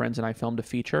college, my friends and I filmed a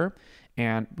feature,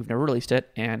 and we've never released it,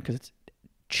 and because it's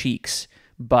Cheeks,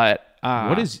 but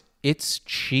what is It's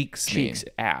Cheeks Cheeks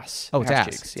mean? ass? Oh, it's Ass ass.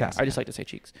 Cheeks. It's Yeah, ass. I just like to say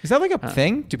Cheeks. Is that like a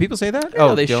thing? Do people say that?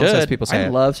 Oh, they Dylan should. Says people say I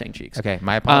it. love saying Cheeks. Okay,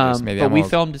 my apologies. Maybe but I'm we old.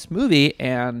 filmed this movie,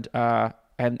 and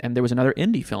there was another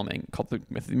indie filming called The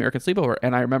Myth of the American Sleepover,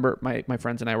 and I remember my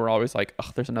friends and I were always like, "Oh,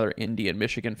 there's another indie in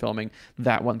Michigan filming.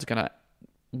 That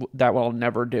will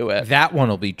never do it. That one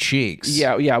will be Cheeks.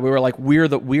 Yeah. We were like, we're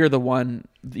the one,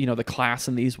 you know, the class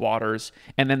in these waters.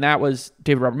 And then that was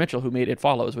David Robert Mitchell who made It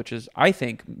Follows, which is, I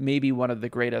think, maybe one of the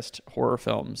greatest horror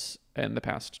films in the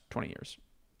past 20 years.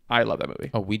 I love that movie.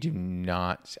 Oh, we do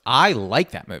not. I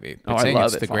like that movie. But I saying love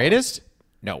it's It the Follows. greatest?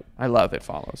 No. I love It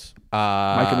Follows.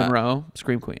 Micah Monroe,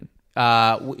 Scream Queen.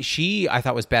 She, I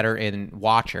thought, was better in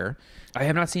Watcher. I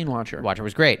have not seen Watcher. Watcher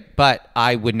was great, but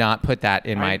I would not put that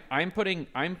in my. I'm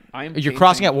You're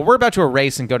crossing out. Well, we're about to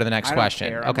erase and go to the next I don't question.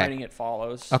 care. Okay. I'm writing It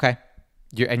Follows. Okay.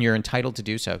 You're entitled to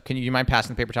do so. Can you mind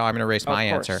passing the paper towel? I'm going to erase my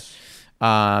course. answer.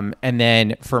 And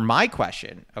then for my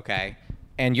question, okay,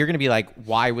 and you're going to be like,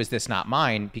 why was this not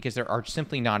mine? Because there are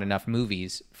simply not enough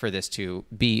movies for this to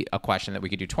be a question that we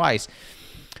could do twice.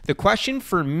 The question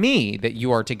for me that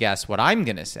you are to guess what I'm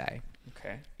going to say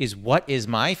is, what is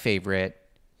my favorite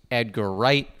Edgar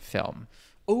Wright film?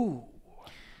 Ooh.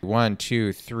 1,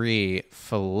 2, 3,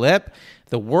 flip.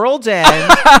 The World's End.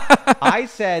 I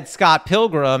said Scott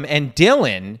Pilgrim, and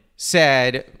Dylan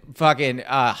said fucking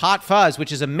Hot Fuzz,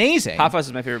 which is amazing. Hot Fuzz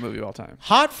is my favorite movie of all time.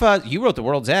 Hot Fuzz. You wrote The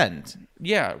World's End.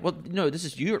 Yeah. Well, no, this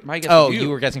is my guess. Oh, you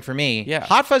were guessing for me. Yeah.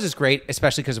 Hot Fuzz is great,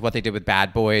 especially because of what they did with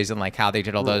Bad Boys and like how they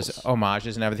did all those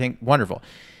homages and everything. Wonderful.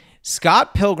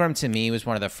 Scott Pilgrim to me was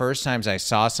one of the first times I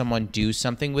saw someone do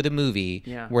something with a movie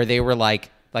where they were like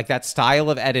that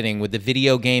style of editing with the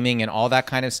video gaming and all that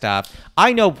kind of stuff.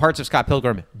 I know parts of Scott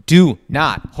Pilgrim do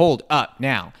not hold up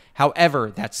now.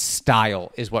 However, that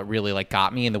style is what really like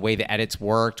got me, and the way the edits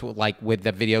worked, like with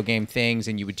the video game things,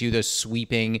 and you would do those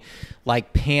sweeping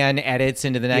like pan edits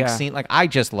into the next scene. Like I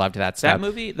just loved that stuff. That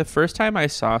movie, the first time I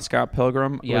saw Scott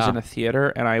Pilgrim was in a theater,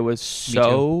 and I was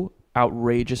so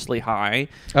outrageously high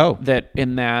that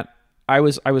in that I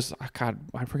was God,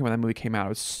 I forget when that movie came out. I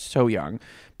was so young.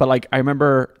 But like I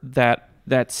remember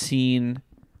that scene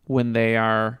when they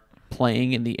are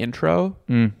playing in the intro.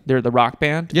 They're the rock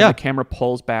band. Yeah. And the camera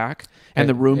pulls back and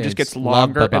the room just gets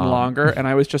longer and longer. And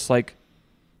I was just like,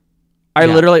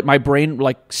 literally, my brain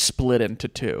like split into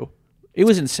two. It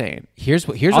was insane.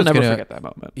 I'll never forget that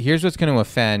moment. Here's what's going to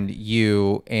offend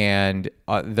you and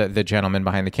the gentleman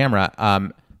behind the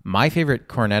camera. My favorite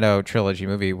Cornetto trilogy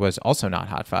movie was also not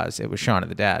Hot Fuzz. It was Shaun of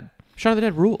the Dead. Shaun of the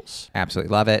Dead rules. Absolutely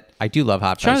love it. I do love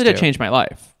Hot Fuzz. Shaun of the Dead too. changed my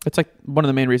life. It's like one of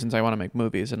the main reasons I want to make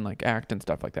movies and like act and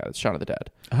stuff like that. It's Shaun of the Dead.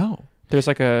 Oh. There's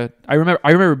like I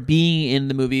remember being in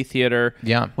the movie theater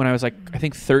when I was like, I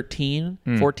think 13,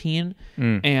 14,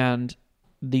 and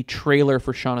the trailer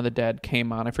for Shaun of the Dead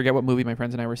came on. I forget what movie my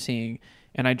friends and I were seeing,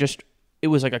 and it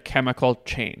was like a chemical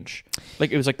change.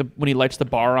 Like it was like when he lights the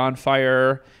bar on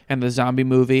fire and the zombie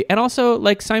movie. And also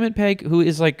like Simon Pegg, who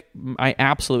is like my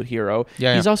absolute hero.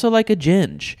 He's also like a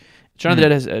ginge. Shaun of the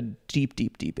Dead has a deep,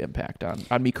 deep, deep impact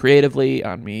on me creatively,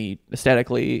 on me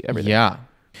aesthetically, everything. Yeah.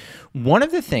 One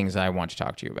of the things I want to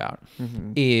talk to you about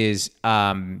is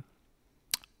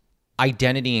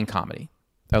identity in comedy.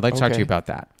 I would like to talk to you about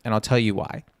that. And I'll tell you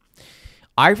why.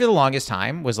 I, for the longest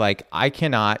time, was like, I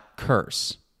cannot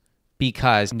curse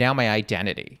because now my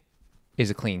identity is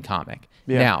a clean comic.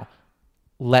 Yeah. Now,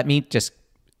 let me just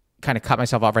kind of cut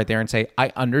myself off right there and say,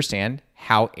 I understand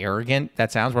how arrogant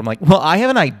that sounds, where I'm like, well, I have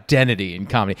an identity in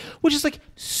comedy, which is like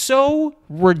so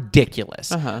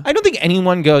ridiculous. I don't think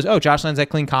anyone goes, oh, Josh Lynn's that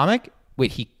clean comic.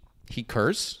 Wait, he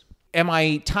curse? Am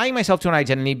I tying myself to an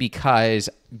identity because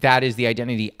that is the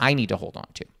identity I need to hold on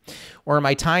to? Or am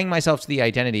I tying myself to the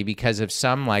identity because of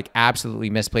some like absolutely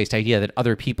misplaced idea that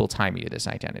other people tie me to this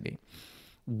identity?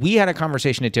 We had a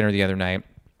conversation at dinner the other night,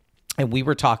 and we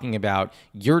were talking about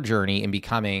your journey in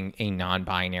becoming a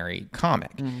non-binary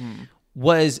comic.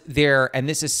 Was there, and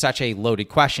this is such a loaded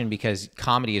question because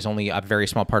comedy is only a very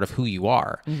small part of who you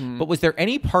are, but was there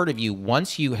any part of you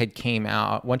once you had come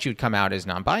out as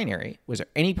non-binary, was there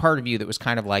any part of you that was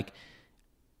kind of like,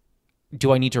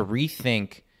 do I need to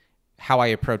rethink how I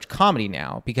approach comedy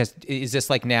now? Because is this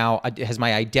like now, has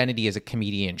my identity as a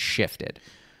comedian shifted?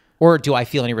 Or do I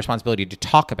feel any responsibility to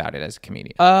talk about it as a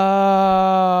comedian?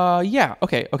 Yeah.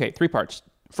 Okay. 3 parts.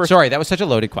 First, sorry, that was such a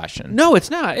loaded question. No, it's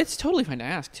not. It's totally fine to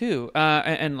ask too.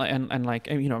 And like,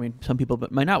 you know, I mean, some people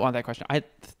might not want that question.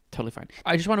 Totally fine.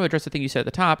 I just want to address the thing you said at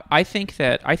the top. I think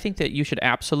that you should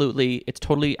absolutely. It's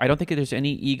totally. I don't think that there's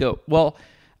any ego. Well,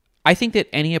 I think that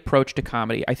any approach to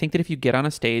comedy, I think that if you get on a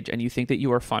stage and you think that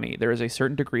you are funny, there is a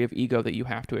certain degree of ego that you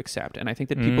have to accept. And I think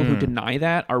that people who deny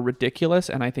that are ridiculous,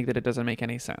 and I think that it doesn't make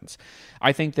any sense.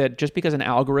 I think that just because an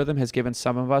algorithm has given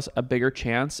some of us a bigger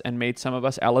chance and made some of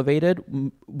us elevated,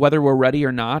 whether we're ready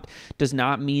or not, does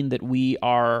not mean that we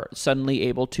are suddenly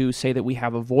able to say that we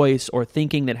have a voice or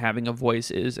thinking that having a voice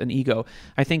is an ego.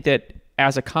 I think that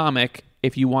as a comic,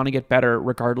 if you want to get better,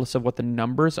 regardless of what the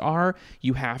numbers are,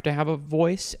 you have to have a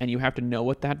voice and you have to know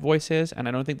what that voice is. And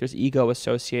I don't think there's ego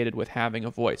associated with having a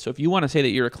voice. So if you want to say that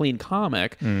you're a clean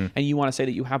comic and you want to say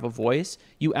that you have a voice,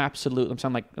 you absolutely, I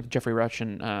sound like Jeffrey Rush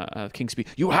and King's Speech,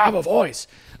 you have a voice.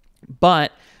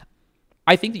 But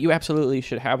I think that you absolutely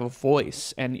should have a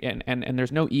voice, and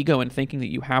there's no ego in thinking that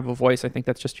you have a voice. I think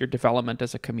that's just your development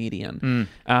as a comedian.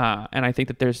 And I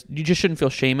think that you just shouldn't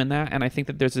feel shame in that. And I think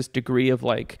that there's this degree of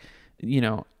like, you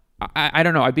know, I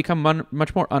don't know. I've become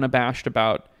much more unabashed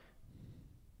about.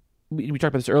 We talked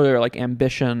about this earlier, like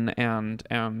ambition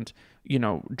and you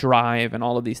know, drive and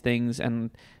all of these things.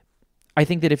 And I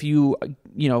think that if you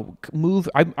know move,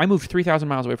 I moved 3,000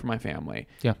 miles away from my family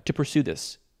to pursue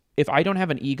this. If I don't have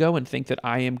an ego and think that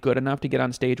I am good enough to get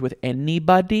on stage with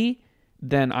anybody,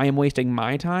 then I am wasting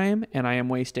my time, and I am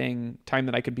wasting time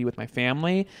that I could be with my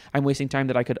family. I'm wasting time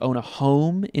that I could own a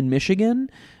home in Michigan.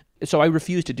 So I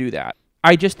refuse to do that.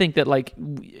 I just think that like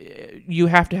you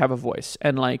have to have a voice,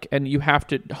 and you have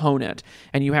to hone it,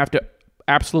 and you have to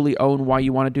absolutely own why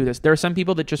you want to do this. There are some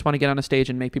people that just want to get on a stage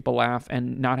and make people laugh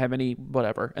and not have any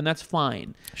whatever, and that's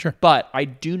fine. Sure. But I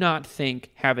do not think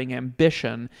having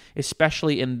ambition,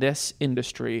 especially in this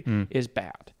industry, is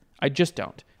bad. I just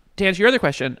don't. To answer your other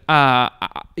question,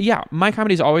 yeah, my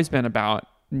comedy's always been about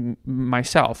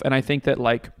myself, and I think that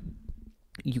like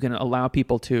you can allow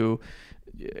people to.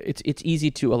 It's easy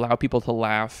to allow people to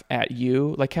laugh at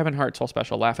you. Like Kevin Hart's whole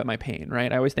special, Laugh at My Pain,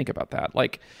 right? I always think about that.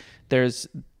 Like there's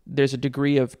a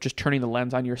degree of just turning the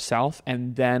lens on yourself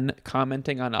and then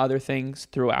commenting on other things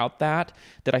throughout that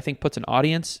I think puts an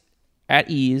audience at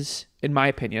ease, in my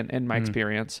opinion, in my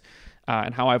experience,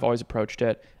 and how I've always approached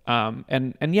it.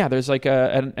 And yeah, there's like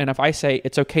and if I say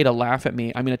it's okay to laugh at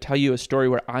me, I'm going to tell you a story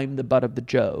where I'm the butt of the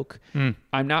joke.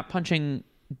 I'm not punching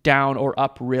down or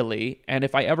up really, and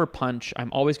if I ever punch,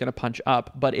 I'm always going to punch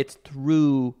up, but it's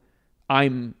through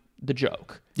I'm the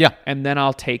joke. Yeah. And then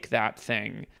I'll take that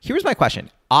thing. Here's my question.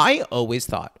 I always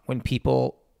thought when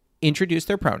people introduce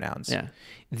their pronouns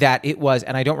that it was,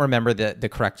 and I don't remember the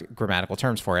correct grammatical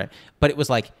terms for it, but it was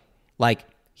like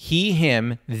he,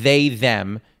 him, they,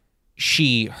 them,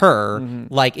 she, her.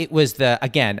 Like it was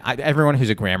everyone who's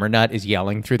a grammar nut is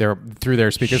yelling through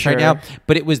their speakers right now,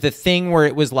 but it was the thing where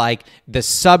it was like the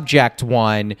subject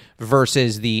one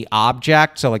versus the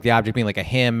object. So like the object being like a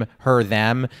him, her,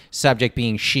 them, subject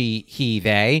being she, he,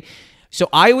 they. So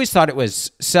I always thought it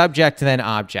was subject then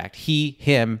object, he,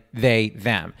 him, they,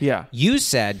 them. Yeah. You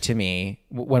said to me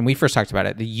when we first talked about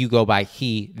it that you go by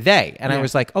he, they, and I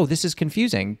was like, oh, this is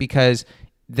confusing because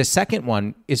the second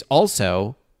one is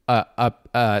also the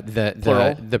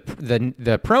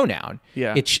pronoun.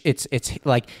 Yeah. It's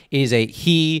like it is a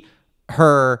he,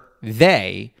 her,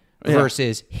 they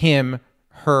versus him,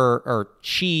 her, or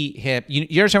she, him.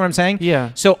 You understand what I'm saying?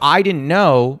 Yeah. So I didn't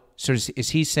know. So is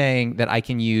he saying that I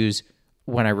can use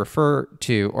when I refer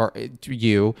to or to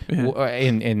you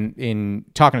in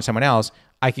talking to someone else?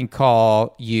 I can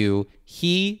call you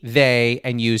he, they,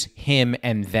 and use him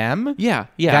and them. Yeah.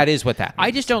 That is what that means.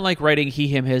 I just don't like writing he,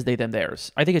 him, his, they, them,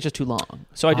 theirs. I think it's just too long.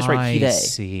 So I just write he, they.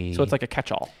 See. So it's like a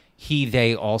catch-all. He,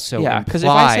 they also because if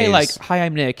I say like, hi,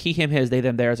 I'm Nick, he, him, his, they,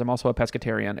 them, theirs, I'm also a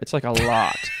pescatarian. It's like a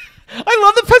lot. I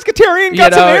love the pescatarian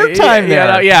got some airtime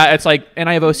there. Yeah, it's like, and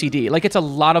I have OCD. Like, it's a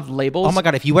lot of labels. Oh my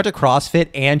God, if you went to CrossFit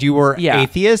and you were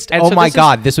atheist, and oh so my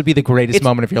God, this would be the greatest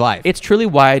moment of your life. It's truly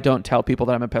why I don't tell people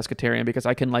that I'm a pescatarian, because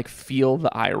I can like feel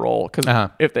the eye roll. Because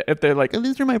if they're like, oh,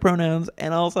 these are my pronouns,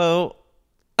 and also,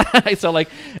 so like,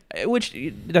 which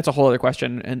that's a whole other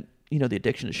question, and you know, the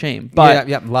addiction to shame. But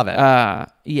yeah, love it.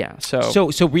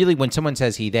 So really, when someone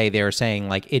says he, they, they're saying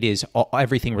like it is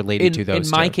everything related to those.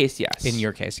 In my case, yes. In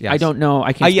your case, yes. I don't know.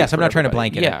 I can't. Yes, I'm not trying to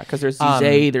blanket. Yeah, because there's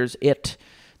they, there's it,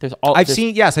 there's all. I've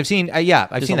seen that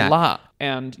a lot,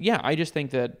 and yeah, I just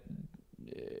think that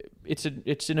it's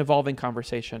an evolving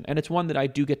conversation, and it's one that I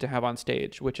do get to have on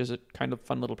stage, which is a kind of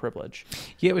fun little privilege.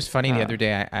 Yeah, it was funny the other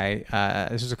day. I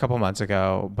this was a couple months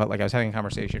ago, but like I was having a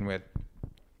conversation with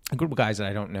a group of guys that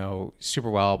I don't know super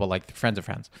well, but like friends of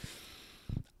friends.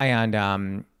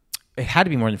 And it had to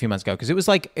be more than a few months ago because it was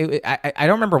like, I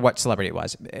don't remember what celebrity it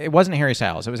was. It wasn't Harry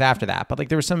Styles. It was after that. But like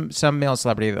there was some male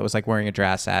celebrity that was like wearing a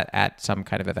dress at some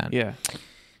kind of event. Yeah.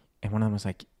 And one of them was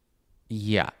like,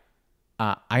 yeah,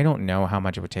 I don't know how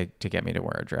much it would take to get me to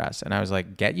wear a dress. And I was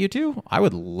like, get you to? I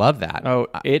would love that.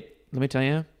 Let me tell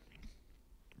you,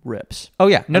 rips. Oh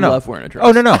yeah. I love wearing a dress.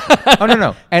 Oh, no. Oh,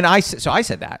 no. And I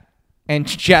said that. And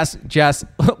Jess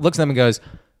looks at them and goes,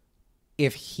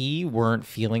 if he weren't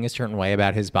feeling a certain way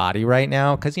about his body right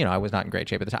now, because, you know, I was not in great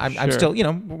shape at the time. I'm still, you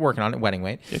know, working on it, wedding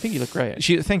weight. I think you look great.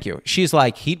 Thank you. She's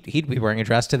like, he'd be wearing a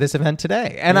dress to this event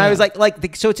today. And I was like,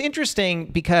 so it's interesting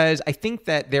because I think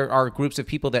that there are groups of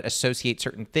people that associate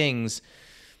certain things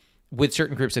with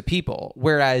certain groups of people,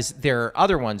 whereas there are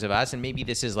other ones of us, and maybe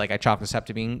this is like I chalk this up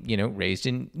to being, you know, raised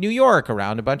in New York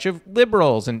around a bunch of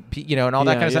liberals and, you know, and all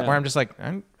that kind of stuff, where I'm just like,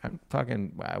 I'm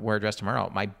fucking wear a dress tomorrow.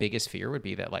 My biggest fear would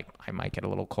be that like I might get a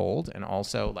little cold, and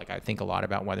also like I think a lot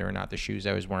about whether or not the shoes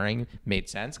I was wearing made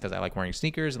sense because I like wearing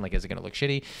sneakers, and like is it gonna look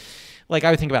shitty? Like I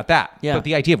would think about that. Yeah. But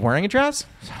the idea of wearing a dress,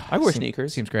 I wear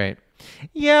sneakers. Seems great.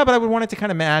 Yeah, but I would want it to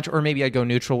kind of match, or maybe I'd go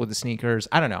neutral with the sneakers.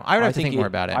 I don't know. I would have to think more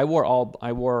about it. I wore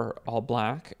all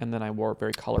black, and then I wore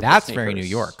very colorful. That's sneakers. Very New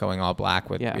York, going all black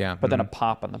with but then a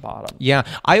pop on the bottom. Yeah,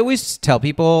 I always tell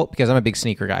people, because I'm a big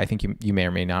sneaker guy. I think you may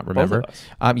or may not remember. Both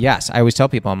of us. Yes, I always tell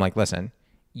people, I'm like, listen,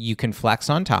 you can flex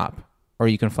on top, or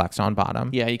you can flex on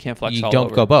bottom. Yeah, you can't flex You all don't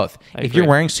over. go both. I If you're agree.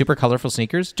 wearing super colorful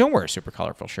sneakers, don't wear a super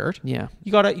colorful shirt. Yeah.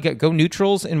 You gotta go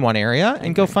neutrals in one area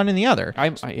and go fun in the other.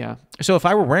 Yeah. So if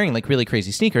I were wearing like really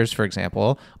crazy sneakers, for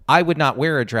example, I would not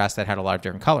wear a dress that had a lot of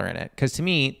different color in it, because to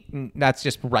me, that's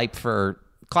just ripe for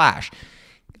clash.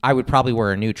 I would probably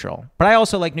wear a neutral, but I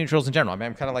also like neutrals in general. I mean,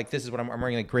 I'm kind of like, this is what I'm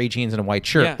wearing, like gray jeans and a white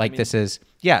shirt. Yeah, this is,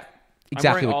 yeah,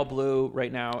 exactly. I'm wearing all blue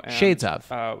right now. And, Shades of.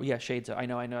 Yeah, shades of. I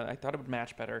know. I thought it would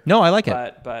match better. No, I like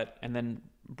it. But and then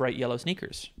bright yellow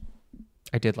sneakers.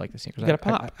 I did like the sneakers. You got a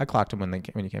pop. I clocked them when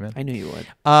you came in. I knew you would.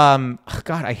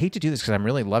 God, I hate to do this because I'm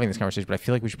really loving this conversation, but I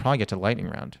feel like we should probably get to lightning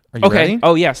round. Are you ready?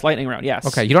 Oh yes, lightning round. Yes.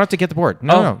 Okay, you don't have to get the board.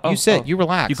 No. You sit. You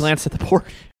relax. You glance at the board.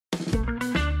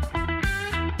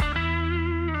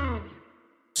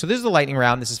 So this is the lightning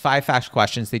round. This is 5 fast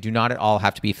questions. They do not at all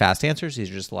have to be fast answers. These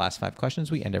are just the last 5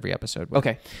 questions we end every episode with.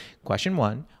 Okay. Question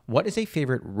 1. What is a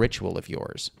favorite ritual of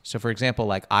yours? So for example,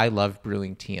 like I love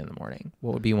brewing tea in the morning.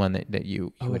 What would be one that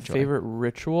you A enjoy? favorite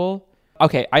ritual?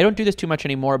 Okay, I don't do this too much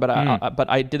anymore, but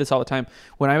I did this all the time.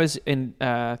 When I was in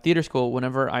theater school,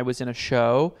 whenever I was in a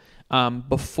show,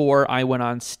 before I went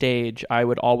on stage, I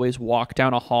would always walk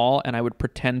down a hall and I would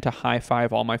pretend to high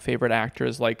five all my favorite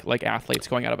actors, like athletes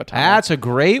going out of a tunnel. That's a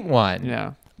great one.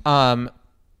 Yeah.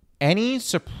 Any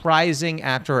surprising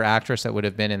actor or actress that would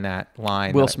have been in that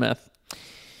line? Will Smith.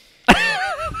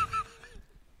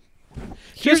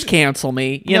 Just cancel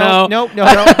me, you know? No.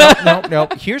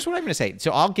 Here's what I'm going to say.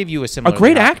 So I'll give you a similar.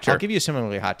 actor. I'll give you a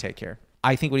similarly hot take here.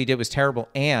 I think what he did was terrible,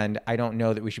 and I don't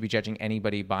know that we should be judging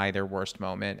anybody by their worst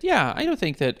moment. Yeah, I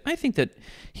think that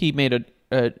he made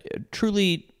a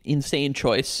truly insane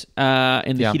choice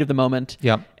in the heat of the moment.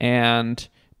 Yeah.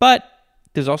 But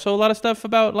there's also a lot of stuff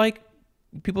about like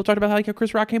people talked about how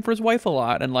Chris Rock came for his wife a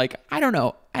lot, and like I don't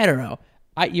know.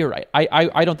 You're right.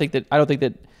 I don't think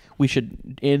that we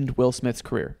should end Will Smith's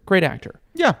career. Great actor.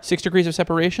 Yeah. 6 Degrees of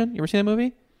Separation. You ever seen that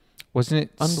movie? Wasn't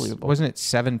it Unbelievable? Wasn't it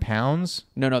 7 pounds?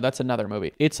 No, that's another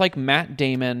movie. It's like Matt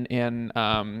Damon in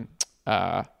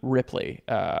Ripley.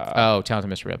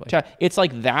 Talented Mr. Ripley. It's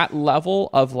like that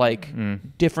level of like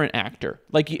different actor.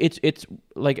 Like it's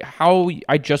like how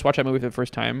I just watched that movie for the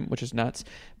first time, which is nuts.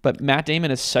 But Matt Damon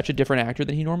is such a different actor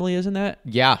than he normally is in that.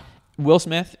 Yeah. Will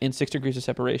Smith in 6 Degrees of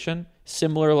Separation,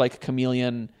 similar like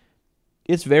chameleon.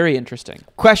 It's very interesting.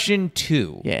 Question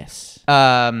 2. Yes.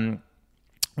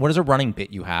 What is a running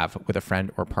bit you have with a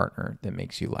friend or partner that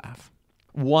makes you laugh?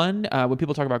 One, when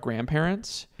people talk about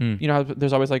grandparents, you know, how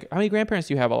there's always like, how many grandparents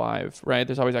do you have alive, right?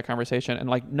 There's always that conversation. And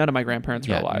like, none of my grandparents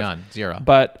are alive. None. 0.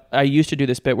 But I used to do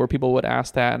this bit where people would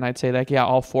ask that, and I'd say like, yeah,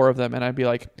 all 4 of them. And I'd be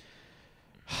like,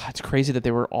 it's crazy that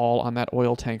they were all on that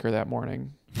oil tanker that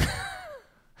morning.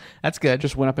 That's good.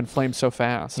 Just went up in flames so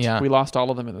fast. Yeah. We lost all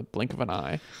of them in the blink of an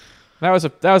eye. That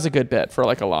was a good bit for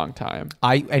like a long time.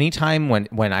 Anytime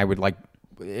when I would like,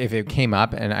 if it came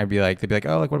up and they'd be like,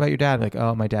 oh, like, what about your dad? Like,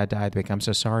 oh, my dad died. Like, I'm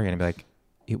so sorry. And I'd be like,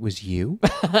 it was you?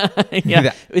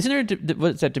 Yeah. Isn't there,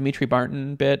 what's that Dimitri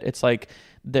Barton bit? It's like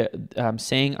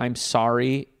saying I'm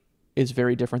sorry is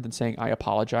very different than saying I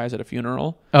apologize at a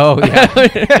funeral. Oh, yeah. I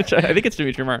think it's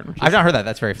Dimitri Martin. I've not heard that.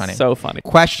 That's very funny. So funny.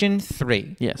 Question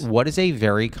 3. Yes. What is a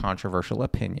very controversial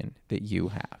opinion that you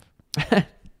have?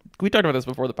 We talked about this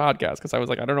before the podcast because I was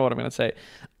like, I don't know what I'm going to say.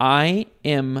 I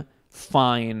am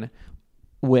fine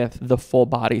with the full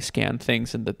body scan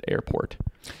things in the airport.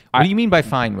 What do you mean by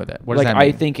fine with it? What does like, that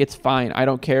mean? I think it's fine. I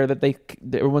don't care that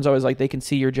everyone's always like, they can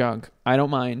see your junk. I don't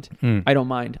mind. I don't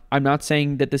mind. I'm not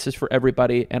saying that this is for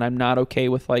everybody, and I'm not okay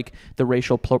with like the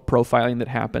racial profiling that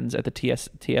happens at the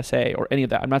TSA or any of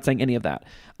that. I'm not saying any of that.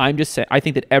 I'm just saying I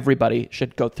think that everybody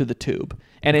should go through the tube.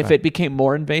 And if it became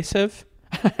more invasive,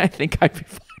 I think I'd be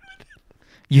fine.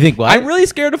 You think what? I'm really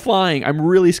scared of flying.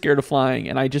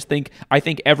 And I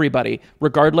think everybody,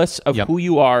 regardless of who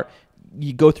you are,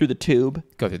 you go through the tube.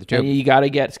 And you got to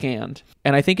get scanned.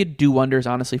 And I think it'd do wonders,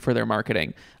 honestly, for their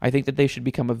marketing. I think that they should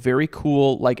become a very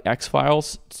cool, like,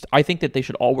 X-Files. I think that they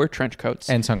should all wear trench coats.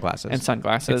 And sunglasses.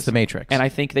 It's the Matrix. And I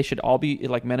think they should all be,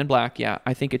 like, Men in Black. Yeah.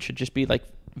 I think it should just be, like,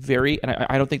 very... And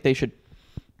I don't think they should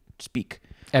speak.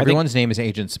 Everyone's name is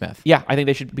Agent Smith. Yeah, I think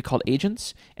they should be called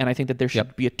agents, and I think that there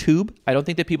should be a tube. I don't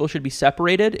think that people should be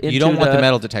separated into You don't want the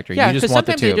metal detector. Yeah, you just want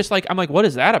the sometimes tube. they just like, I'm like, what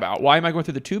is that about? Why am I going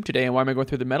through the tube today, and why am I going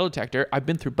through the metal detector? I've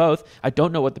been through both. I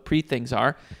don't know what the things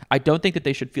are. I don't think that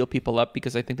they should feel people up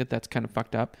because I think that that's kind of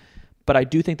fucked up. But I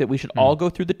do think that we should all go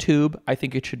through the tube. I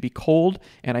think it should be cold,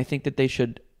 and I think that they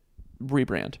should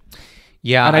rebrand.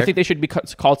 Yeah. And I think they should be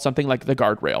called something like the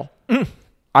guardrail.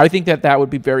 I think that would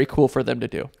be very cool for them to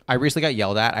do. I recently got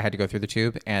yelled at. I had to go through the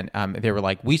tube, and they were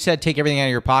like, "We said take everything out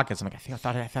of your pockets." I'm like, I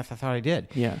thought I did.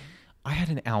 Yeah. I had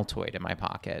an Altoid in my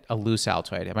pocket, a loose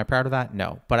Altoid. Am I proud of that?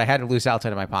 No. But I had a loose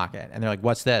Altoid in my pocket. And they're like,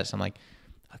 what's this? I'm like,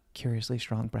 a curiously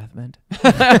strong breath mint.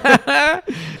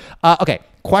 Okay.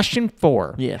 Question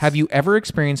 4. Yes. Have you ever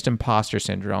experienced imposter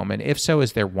syndrome? And if so,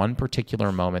 is there one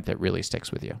particular moment that really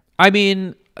sticks with you? I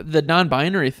mean, the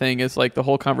non-binary thing is like the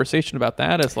whole conversation about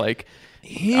that is like,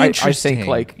 I think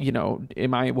like, you know,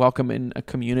 am I welcome in a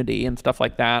community and stuff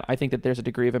like that? I think that there's a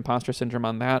degree of imposter syndrome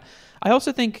on that. I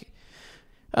also think...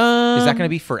 is that going to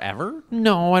be forever?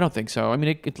 No, I don't think so. I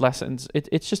mean, it lessens.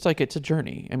 It's just like it's a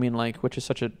journey. I mean, like, which is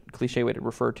such a cliche way to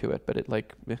refer to it, but it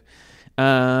like...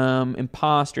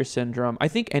 imposter syndrome. I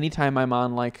think anytime I'm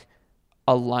on like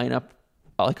a lineup,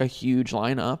 like a huge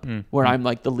lineup where I'm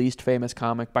like the least famous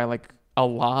comic by like a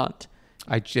lot.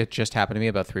 It just happened to me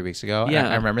about 3 weeks ago. Yeah.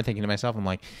 I remember thinking to myself, I'm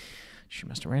like, she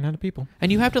must have ran out of people.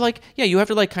 And you have to like, you have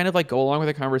to like kind of like go along with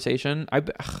the conversation. I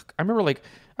remember like,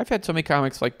 I've had so many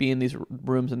comics like be in these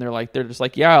rooms and they're just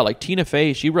like, yeah, like Tina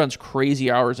Fey, she runs crazy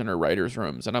hours in her writers'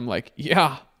 rooms. And I'm like,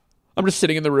 yeah, I'm just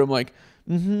sitting in the room like,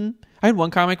 I had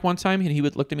one comic one time and he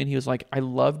would look at me and he was like, I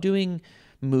love doing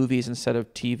movies instead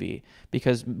of TV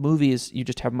because movies, you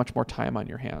just have much more time on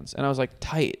your hands. And I was like,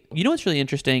 tight. You know what's really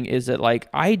interesting is that like,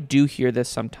 I do hear this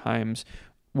sometimes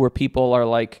where people are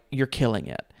like, you're killing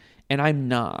it. And I'm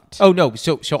not. Oh no!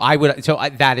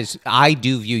 I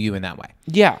do view you in that way.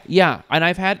 Yeah. And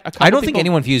I've had a couple I don't think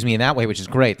anyone views me in that way, which is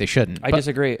great. They shouldn't. I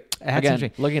disagree.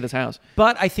 Again, looking at this house.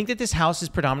 But I think that this house is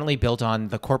predominantly built on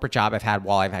the corporate job I've had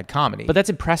while I've had comedy. But that's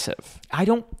impressive. I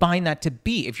don't find that to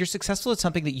be. If you're successful at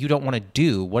something that you don't want to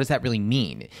do, what does that really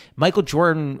mean? Michael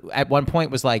Jordan at one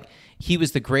point was like, he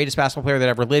was the greatest basketball player that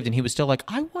ever lived, and he was still like,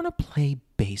 I want to play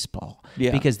baseball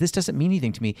because this doesn't mean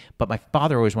anything to me, but my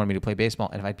father always wanted me to play baseball,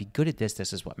 and if I'd be good at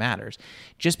this is what matters.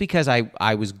 Just because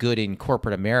I was good in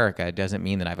corporate America doesn't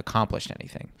mean that I've accomplished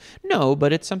anything. No,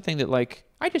 but it's something that like,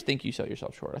 I just think you sell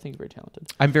yourself short. I think you're very talented.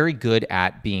 I'm very good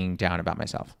at being down about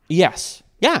myself. Yes.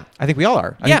 Yeah. I think we all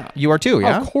are. You are too,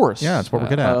 yeah? Of course. Yeah, that's what we're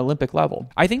good at. Olympic level.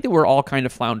 I think that we're all kind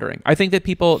of floundering. I think that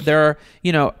people, there are,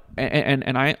 you know,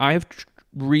 and I've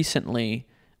recently...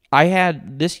 I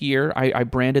had this year, I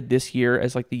branded this year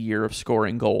as like the year of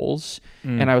scoring goals.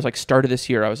 And I was like, started this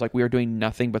year, I was like, we are doing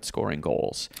nothing but scoring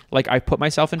goals. Like I put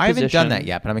myself in position. I haven't done that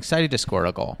yet, but I'm excited to score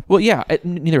a goal. Well, yeah,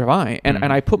 neither have I.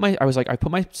 And I put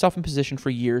myself in position for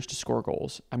years to score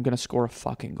goals. I'm going to score a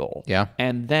fucking goal. Yeah.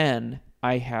 And then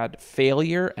I had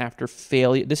failure after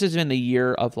failure. This has been the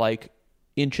year of like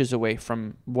inches away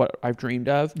from what I've dreamed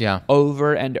of. Yeah.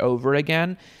 Over and over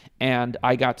again. And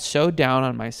I got so down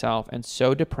on myself and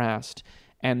so depressed.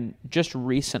 And just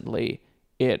recently,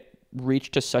 it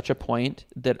reached to such a point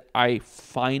that I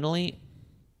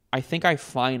think I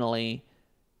finally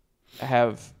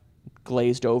have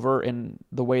glazed over in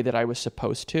the way that I was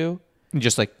supposed to.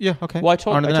 Just like, yeah, okay. Well, I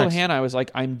told Hannah, I was like,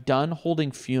 I'm done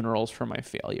holding funerals for my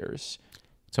failures.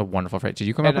 It's a wonderful phrase. Did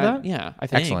you come up with that? Yeah, I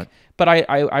think. Excellent. But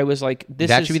I was like,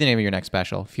 that should be the name of your next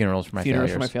special. Funerals for my failures.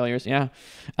 Funerals for my failures. Yeah.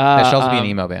 That should also be an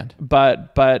emo band.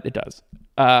 But it does.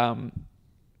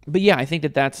 But yeah, I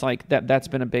think that's like that's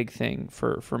been a big thing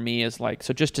for me is like,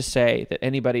 so just to say that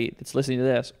anybody that's listening to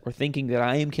this or thinking that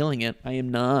I am killing it, I am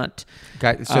not.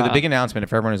 Guys, so the big announcement,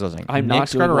 if everyone is listening, I'm Nick not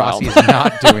doing Skardarasy well. is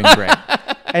not doing great.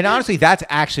 And honestly, that's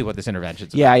actually what this intervention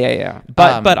is about. Yeah.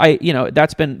 But I, you know,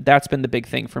 that's been the big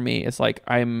thing for me. It's like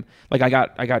I'm like I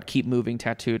got keep moving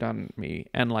tattooed on me,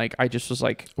 and like I just was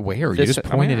like, where you just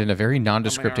pointed in a very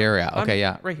nondescript area. Okay,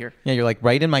 yeah, right here. Yeah, you're like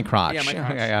right in my crotch. Yeah, my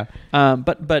crotch. Yeah.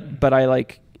 But I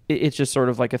like it's just sort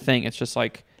of like a thing. It's just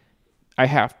like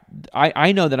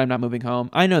I know that I'm not moving home.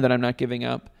 I know that I'm not giving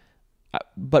up.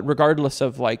 But regardless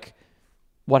of like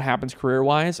what happens career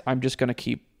wise, I'm just gonna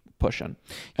keep pushing.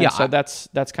 And so that's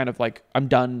kind of like I'm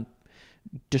done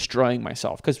destroying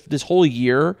myself, because this whole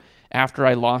year after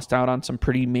I lost out on some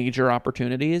pretty major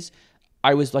opportunities,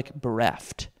 I was like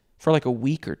bereft for like a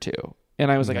week or two,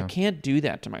 and I was like, I can't do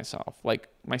that to myself, like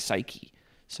my psyche.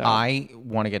 So I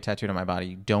want to get tattooed on my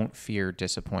body. Don't fear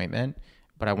disappointment,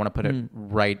 but I want to put it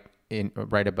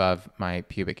right above my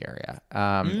pubic area.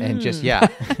 And just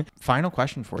final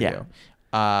question for you.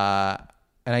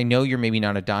 And I know you're maybe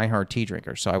not a diehard tea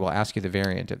drinker, so I will ask you the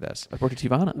variant of this. I worked at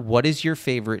Tivana. What is your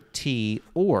favorite tea,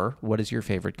 or what is your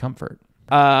favorite comfort?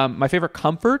 My favorite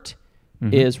comfort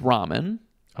is ramen.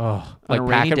 Oh, like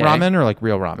packet ramen or like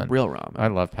real ramen? Real ramen. I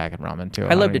love packet ramen too.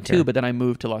 I loved it too, but then I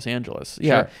moved to Los Angeles.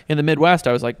 Yeah. Sure. In the Midwest,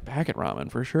 I was like, packet ramen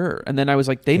for sure. And then I was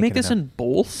like, they make this in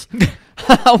bowls?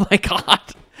 Oh my God.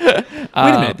 Wait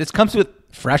a minute. This comes with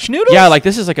fresh noodles? Yeah, like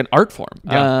this is like an art form.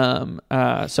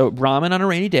 Yeah. So ramen on a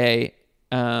rainy day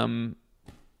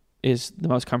is the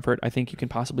most comfort I think you can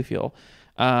possibly feel.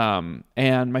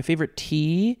 And my favorite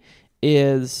tea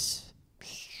is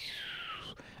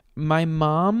my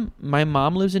mom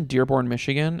lives in Dearborn,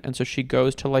 Michigan, and so she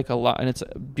goes to like a lot, and it's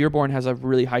Dearborn has a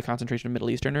really high concentration of Middle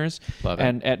Easterners. Love it.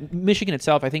 And at Michigan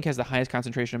itself, I think, has the highest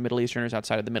concentration of Middle Easterners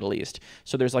outside of the Middle East.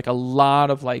 So there's like a lot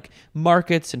of like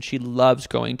markets, and she loves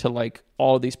going to like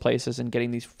all of these places and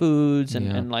getting these foods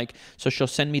and like, so she'll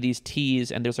send me these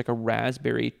teas, and there's like a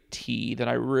raspberry tea that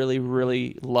I really,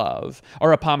 really love,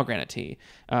 or a pomegranate tea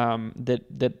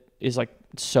that is like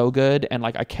so good, and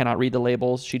like I cannot read the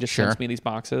labels. She just sends me these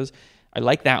boxes. I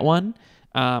like that one.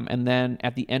 And then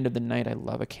at the end of the night, I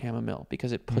love a chamomile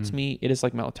because it puts me, it is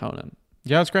like melatonin.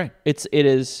 Yeah, it's great. It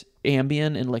is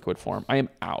Ambien in liquid form. I am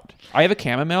out. I have a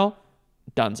chamomile,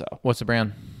 dunzo. What's the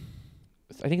brand?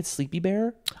 I think it's Sleepy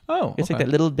Bear. Oh, it's like that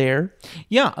little bear.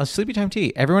 Yeah, a sleepy time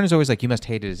tea. Everyone is always like, you must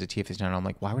hate it as a tea aficionado. I'm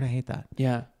like, why would I hate that?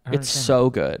 Yeah, it's so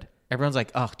good. Everyone's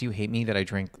like, oh, do you hate me that I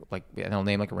drink, like, and they'll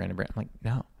name like a random brand. I'm like,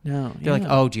 no. No. They're like,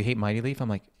 oh, do you hate Mighty Leaf? I'm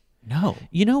like, no.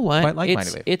 You know what? I like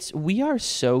Mighty Leaf. We are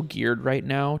so geared right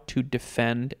now to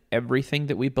defend everything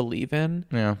that we believe in.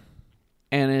 Yeah.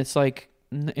 And it's like,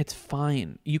 it's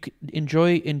fine. You can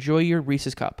enjoy your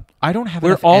Reese's cup. I don't have We're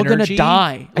enough all energy. gonna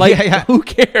die. Like, who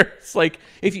cares? Like,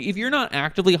 if you're not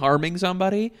actively harming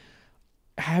somebody,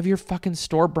 have your fucking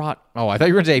store-bought. Oh, I thought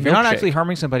you were going to say, if you're not milkshake. actually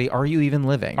harming somebody, are you even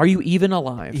living? Are you even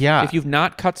alive? Yeah. If you've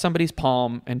not cut somebody's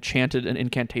palm and chanted an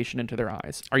incantation into their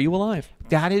eyes, are you alive?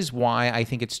 That is why I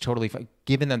think it's totally fine.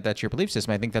 Given that that's your belief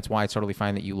system, I think that's why it's totally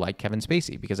fine that you like Kevin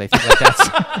Spacey, because I think like that's...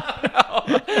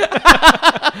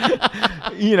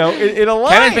 you know, it aligns.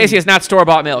 Kevin Spacey is not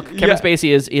store-bought milk. Kevin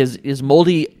Spacey is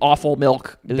moldy, awful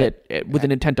milk that with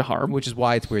an intent to harm. Which is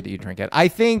why it's weird that you drink it. I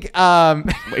think...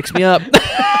 wakes me up.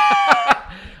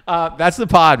 That's the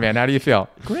pod, man. How do you feel?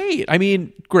 Great. I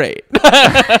mean, great.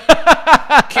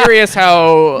 Curious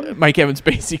how my Kevin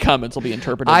Spacey comments will be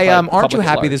interpreted. Aren't you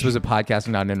happy this was a podcast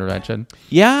and not an intervention?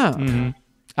 Yeah.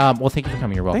 Mm-hmm. Well, thank you for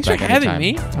coming. You're welcome. Thanks for having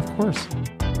me. Of course.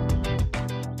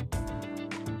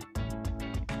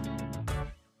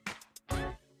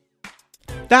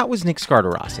 That was Nick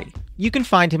Skardarasy. You can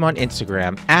find him on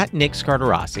Instagram at Nick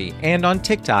Skardarasy and on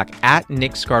TikTok at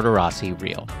Nick Skardarasy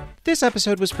Real. This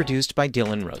episode was produced by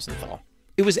Dylan Rosenthal.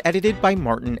 It was edited by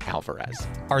Martin Alvarez.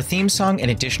 Our theme song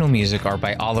and additional music are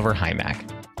by Oliver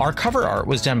Hymack. Our cover art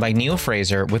was done by Neil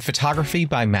Fraser with photography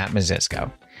by Matt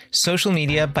Mazisco. Social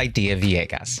media by Dia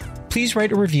Villegas. Please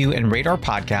write a review and rate our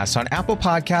podcast on Apple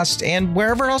Podcasts and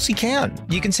wherever else you can.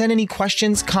 You can send any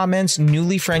questions, comments,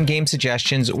 newly friend game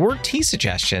suggestions, or tea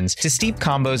suggestions to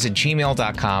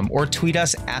steepcombos@gmail.com or tweet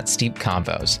us at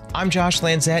steepcombos. I'm Josh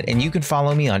Lanzette, and you can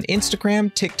follow me on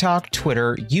Instagram, TikTok,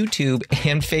 Twitter, YouTube,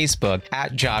 and Facebook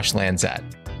at Josh Lanzette.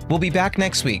 We'll be back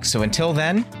next week, so until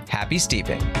then, happy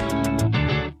steeping.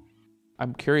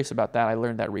 I'm curious about that. I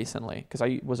learned that recently because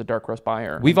I was a dark roast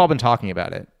buyer. We've all been talking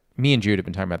about it. Me and Jude have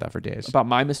been talking about that for days. About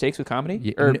my mistakes with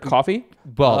comedy? Or coffee?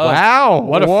 Well, wow.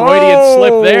 What a Freudian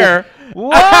slip there.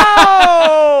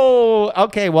 Whoa!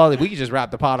 Okay, well, we can just wrap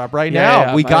the pot up right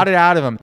now. We got it out of him.